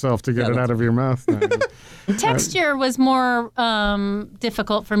excuse yourself to get it out of your mouth. Texture was more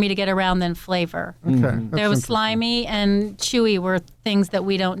difficult for me to get around than flavor. Okay, there was slimy and chewy were things that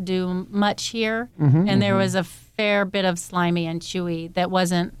we don't do much here. And there was a fair bit of slimy and chewy that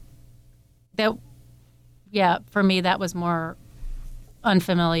wasn't, for me, that was more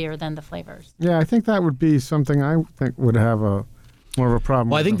unfamiliar than the flavors. Yeah, I think that would be something I think would have more of a problem.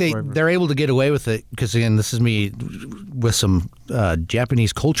 Well, I think they're able to get away with it because, again, this is me with some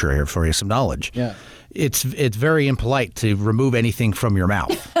Japanese culture here for you, some knowledge. Yeah. It's very impolite to remove anything from your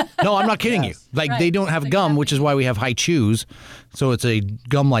mouth. No, I'm not kidding you. Like, they don't have gum, which is why we have high chews. So it's a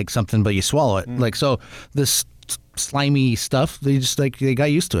gum-like something, but you swallow it. Like, so this slimy stuff, they got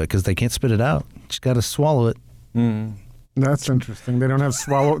used to it because they can't spit it out. Just got to swallow it. That's interesting. They don't have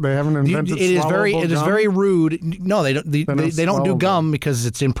swallow. They haven't invented. It is very rude. No, they don't. They don't do gum because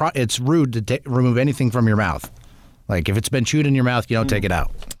it's rude to remove anything from your mouth. Like if it's been chewed in your mouth, you don't take it out.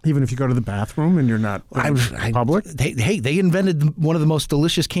 Even if you go to the bathroom and you're not in public. They invented one of the most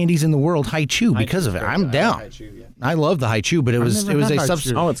delicious candies in the world, high chew, because of it. I'm down. High chew, yeah. I love the high chew, but it was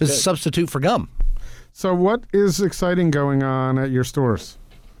a substitute for gum. So what is exciting going on at your stores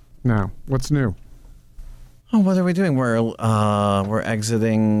now? What's new? Oh, what are we doing? We're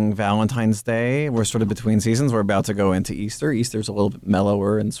exiting Valentine's Day. We're sort of between seasons. We're about to go into Easter. Easter's a little bit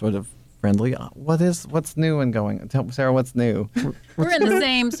mellower and sort of friendly. What's new and going? Tell Sarah, what's new? We're in the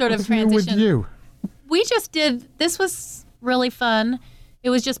same sort of transition. What's new with you? We just did. This was really fun. It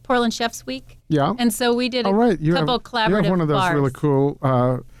was just Portland Chefs Week. Yeah. And so we did couple collaborative You have one of those bars. really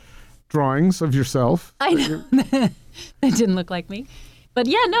cool drawings of yourself. I know. That didn't look like me. But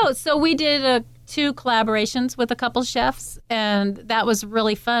yeah, no. So we did 2 collaborations with a couple chefs, and that was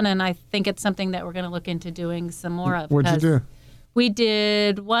really fun. And I think it's something that we're going to look into doing some more of. What'd you do? We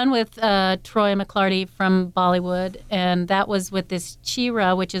did one with Troy McClarty from Bollywood, and that was with this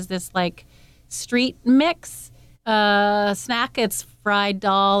chira, which is this like street mix snack. It's fried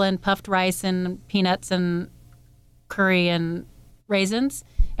dal and puffed rice and peanuts and curry and raisins,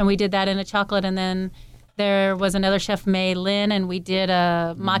 and we did that in a chocolate. And then there was another chef, May Lin, and we did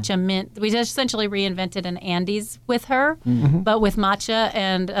a matcha mint. We just essentially reinvented an Andes with her, but with matcha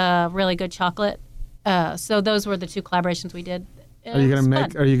and really good chocolate. So those were the 2 collaborations we did. Are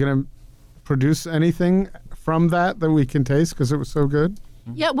you gonna produce anything from that we can taste because it was so good?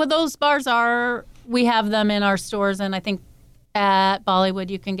 Yeah, well, those bars we have them in our stores, and I think at Bollywood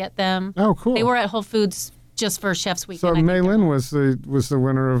you can get them. Oh, cool. They were at Whole Foods just for Chef's Weekend. So May Lin was the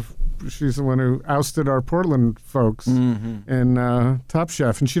winner of. She's the one who ousted our Portland folks in Top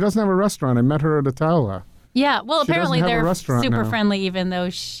Chef, and she doesn't have a restaurant. I met her at Ataula. Yeah, well, She apparently doesn't have a they're restaurant super now. friendly, even though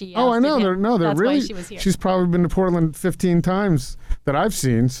she. Oh, I know. ousted him. They're That's really. why she was here. She's probably been to Portland 15 times that I've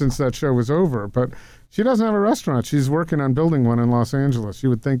seen since that show was over, but she doesn't have a restaurant. She's working on building one in Los Angeles. You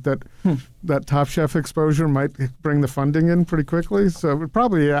would think that that Top Chef exposure might bring the funding in pretty quickly. So it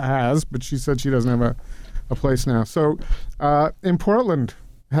probably has, but she said she doesn't have a place now. So in Portland,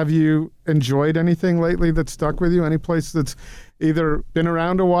 have you enjoyed anything lately that stuck with you? Any place that's either been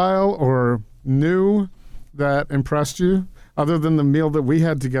around a while or new that impressed you, other than the meal that we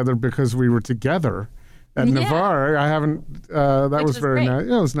had together because we were together at Navarre? I haven't. That was very nice.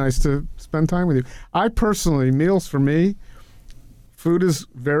 Yeah, it was nice to spend time with you. I personally, meals for me, food is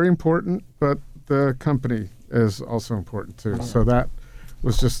very important, but the company is also important too. So that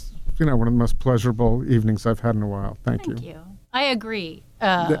was just one of the most pleasurable evenings I've had in a while. Thank you. Thank you. I agree.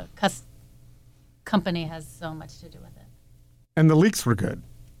 Company has so much to do with it. And the leeks were good.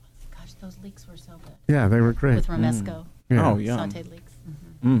 Gosh, those leeks were so good. Yeah, they were great. With romesco. Yeah. Oh, yeah. Sauteed leeks.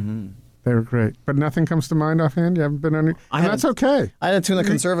 They were great. But nothing comes to mind offhand? You haven't been any? And that's okay. I had a tuna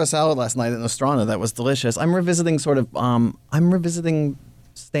conserva salad last night in Nostrana that was delicious. I'm revisiting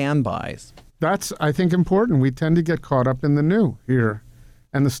standbys. That's, I think, important. We tend to get caught up in the new here.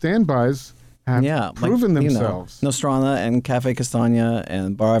 And the standbys have proven themselves. Nostrana and Cafe Castagna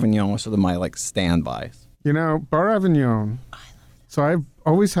and Bar Avignon are sort of my standbys. Bar Avignon. So I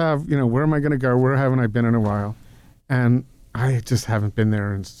always have, where am I going to go? Where haven't I been in a while? And I just haven't been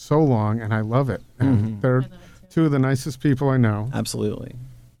there in so long, and I love it. And they're 2 of the nicest people I know. Absolutely.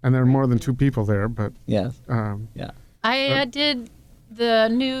 And there are more than 2 people there, but yes. Yeah. I did the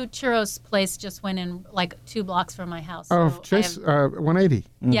new churros place just went in 2 blocks from my house. Oh, so Chase, 180.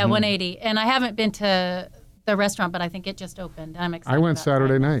 Yeah, 180. And I haven't been to the restaurant, but I think it just opened. I'm excited. I went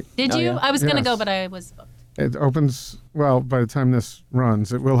Saturday night. Did you? yeah. I was going to Yes. go, but I was booked. It opens, well, by the time this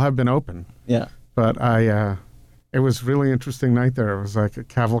runs, it will have been open. Yeah. But it was really interesting night there. It was like a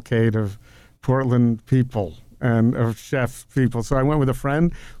cavalcade of Portland people and of chef people. So I went with a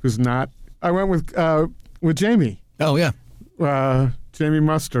friend who's not. I went with Jamie. Oh, yeah. Jamie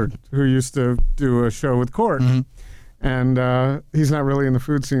Mustard, who used to do a show with Court. And he's not really in the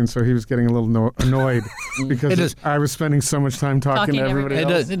food scene, so he was getting a little annoyed because I was spending so much time talking to everybody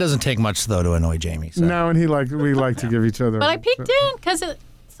else. It doesn't take much, though, to annoy Jamie. So. No, and we like to give each other. But I peeked in because it's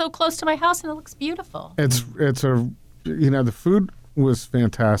so close to my house and it looks beautiful. It's the food was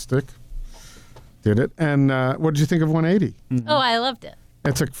fantastic. Did it? And what did you think of 180? Oh, I loved it.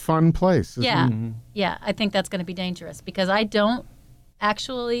 It's a fun place. Yeah. It? Yeah, I think that's going to be dangerous because I don't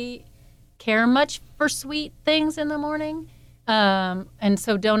actually care much for sweet things in the morning. And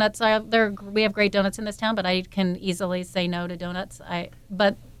so donuts, we have great donuts in this town, but I can easily say no to donuts.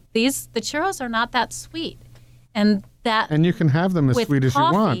 But the churros are not that sweet. And you can have them as with sweet as you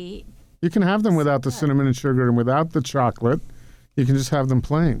want. coffee, You can have them without the cinnamon and sugar and without the chocolate. You can just have them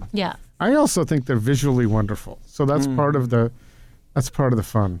plain. Yeah. I also think they're visually wonderful. So that's part of the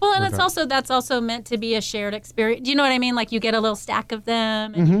fun. Well, and that's also meant to be a shared experience. Do you know what I mean? Like you get a little stack of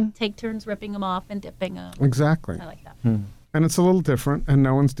them and you take turns ripping them off and dipping them. Exactly. I like that. And it's a little different, and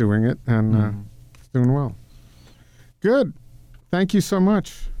no one's doing it, and it's doing well. Good. Thank you so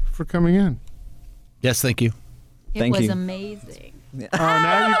much for coming in. Yes, thank you. It was amazing. Oh,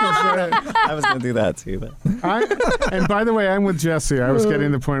 now you can say it. I was going to do that too. But. And by the way, I'm with Jesse. I was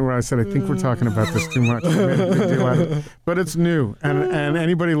getting to the point where I said, I think we're talking about this too much. We made a big deal out of it. But it's new. And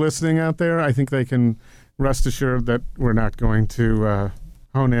anybody listening out there, I think they can rest assured that we're not going to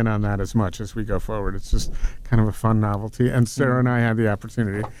hone in on that as much as we go forward. It's just kind of a fun novelty. And Sarah and I had the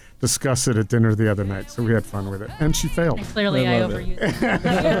opportunity to discuss it at dinner the other night. So we had fun with it. And she failed. And clearly I overused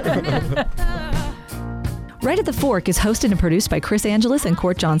it. Right at the Fork is hosted and produced by Chris Angelis and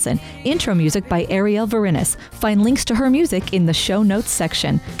Court Johnson. Intro music by Ariel Verinis. Find links to her music in the show notes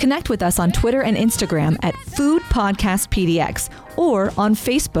section. Connect with us on Twitter and Instagram at Food Podcast PDX or on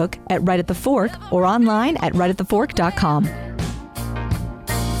Facebook at Right at the Fork or online at rightatthefork.com.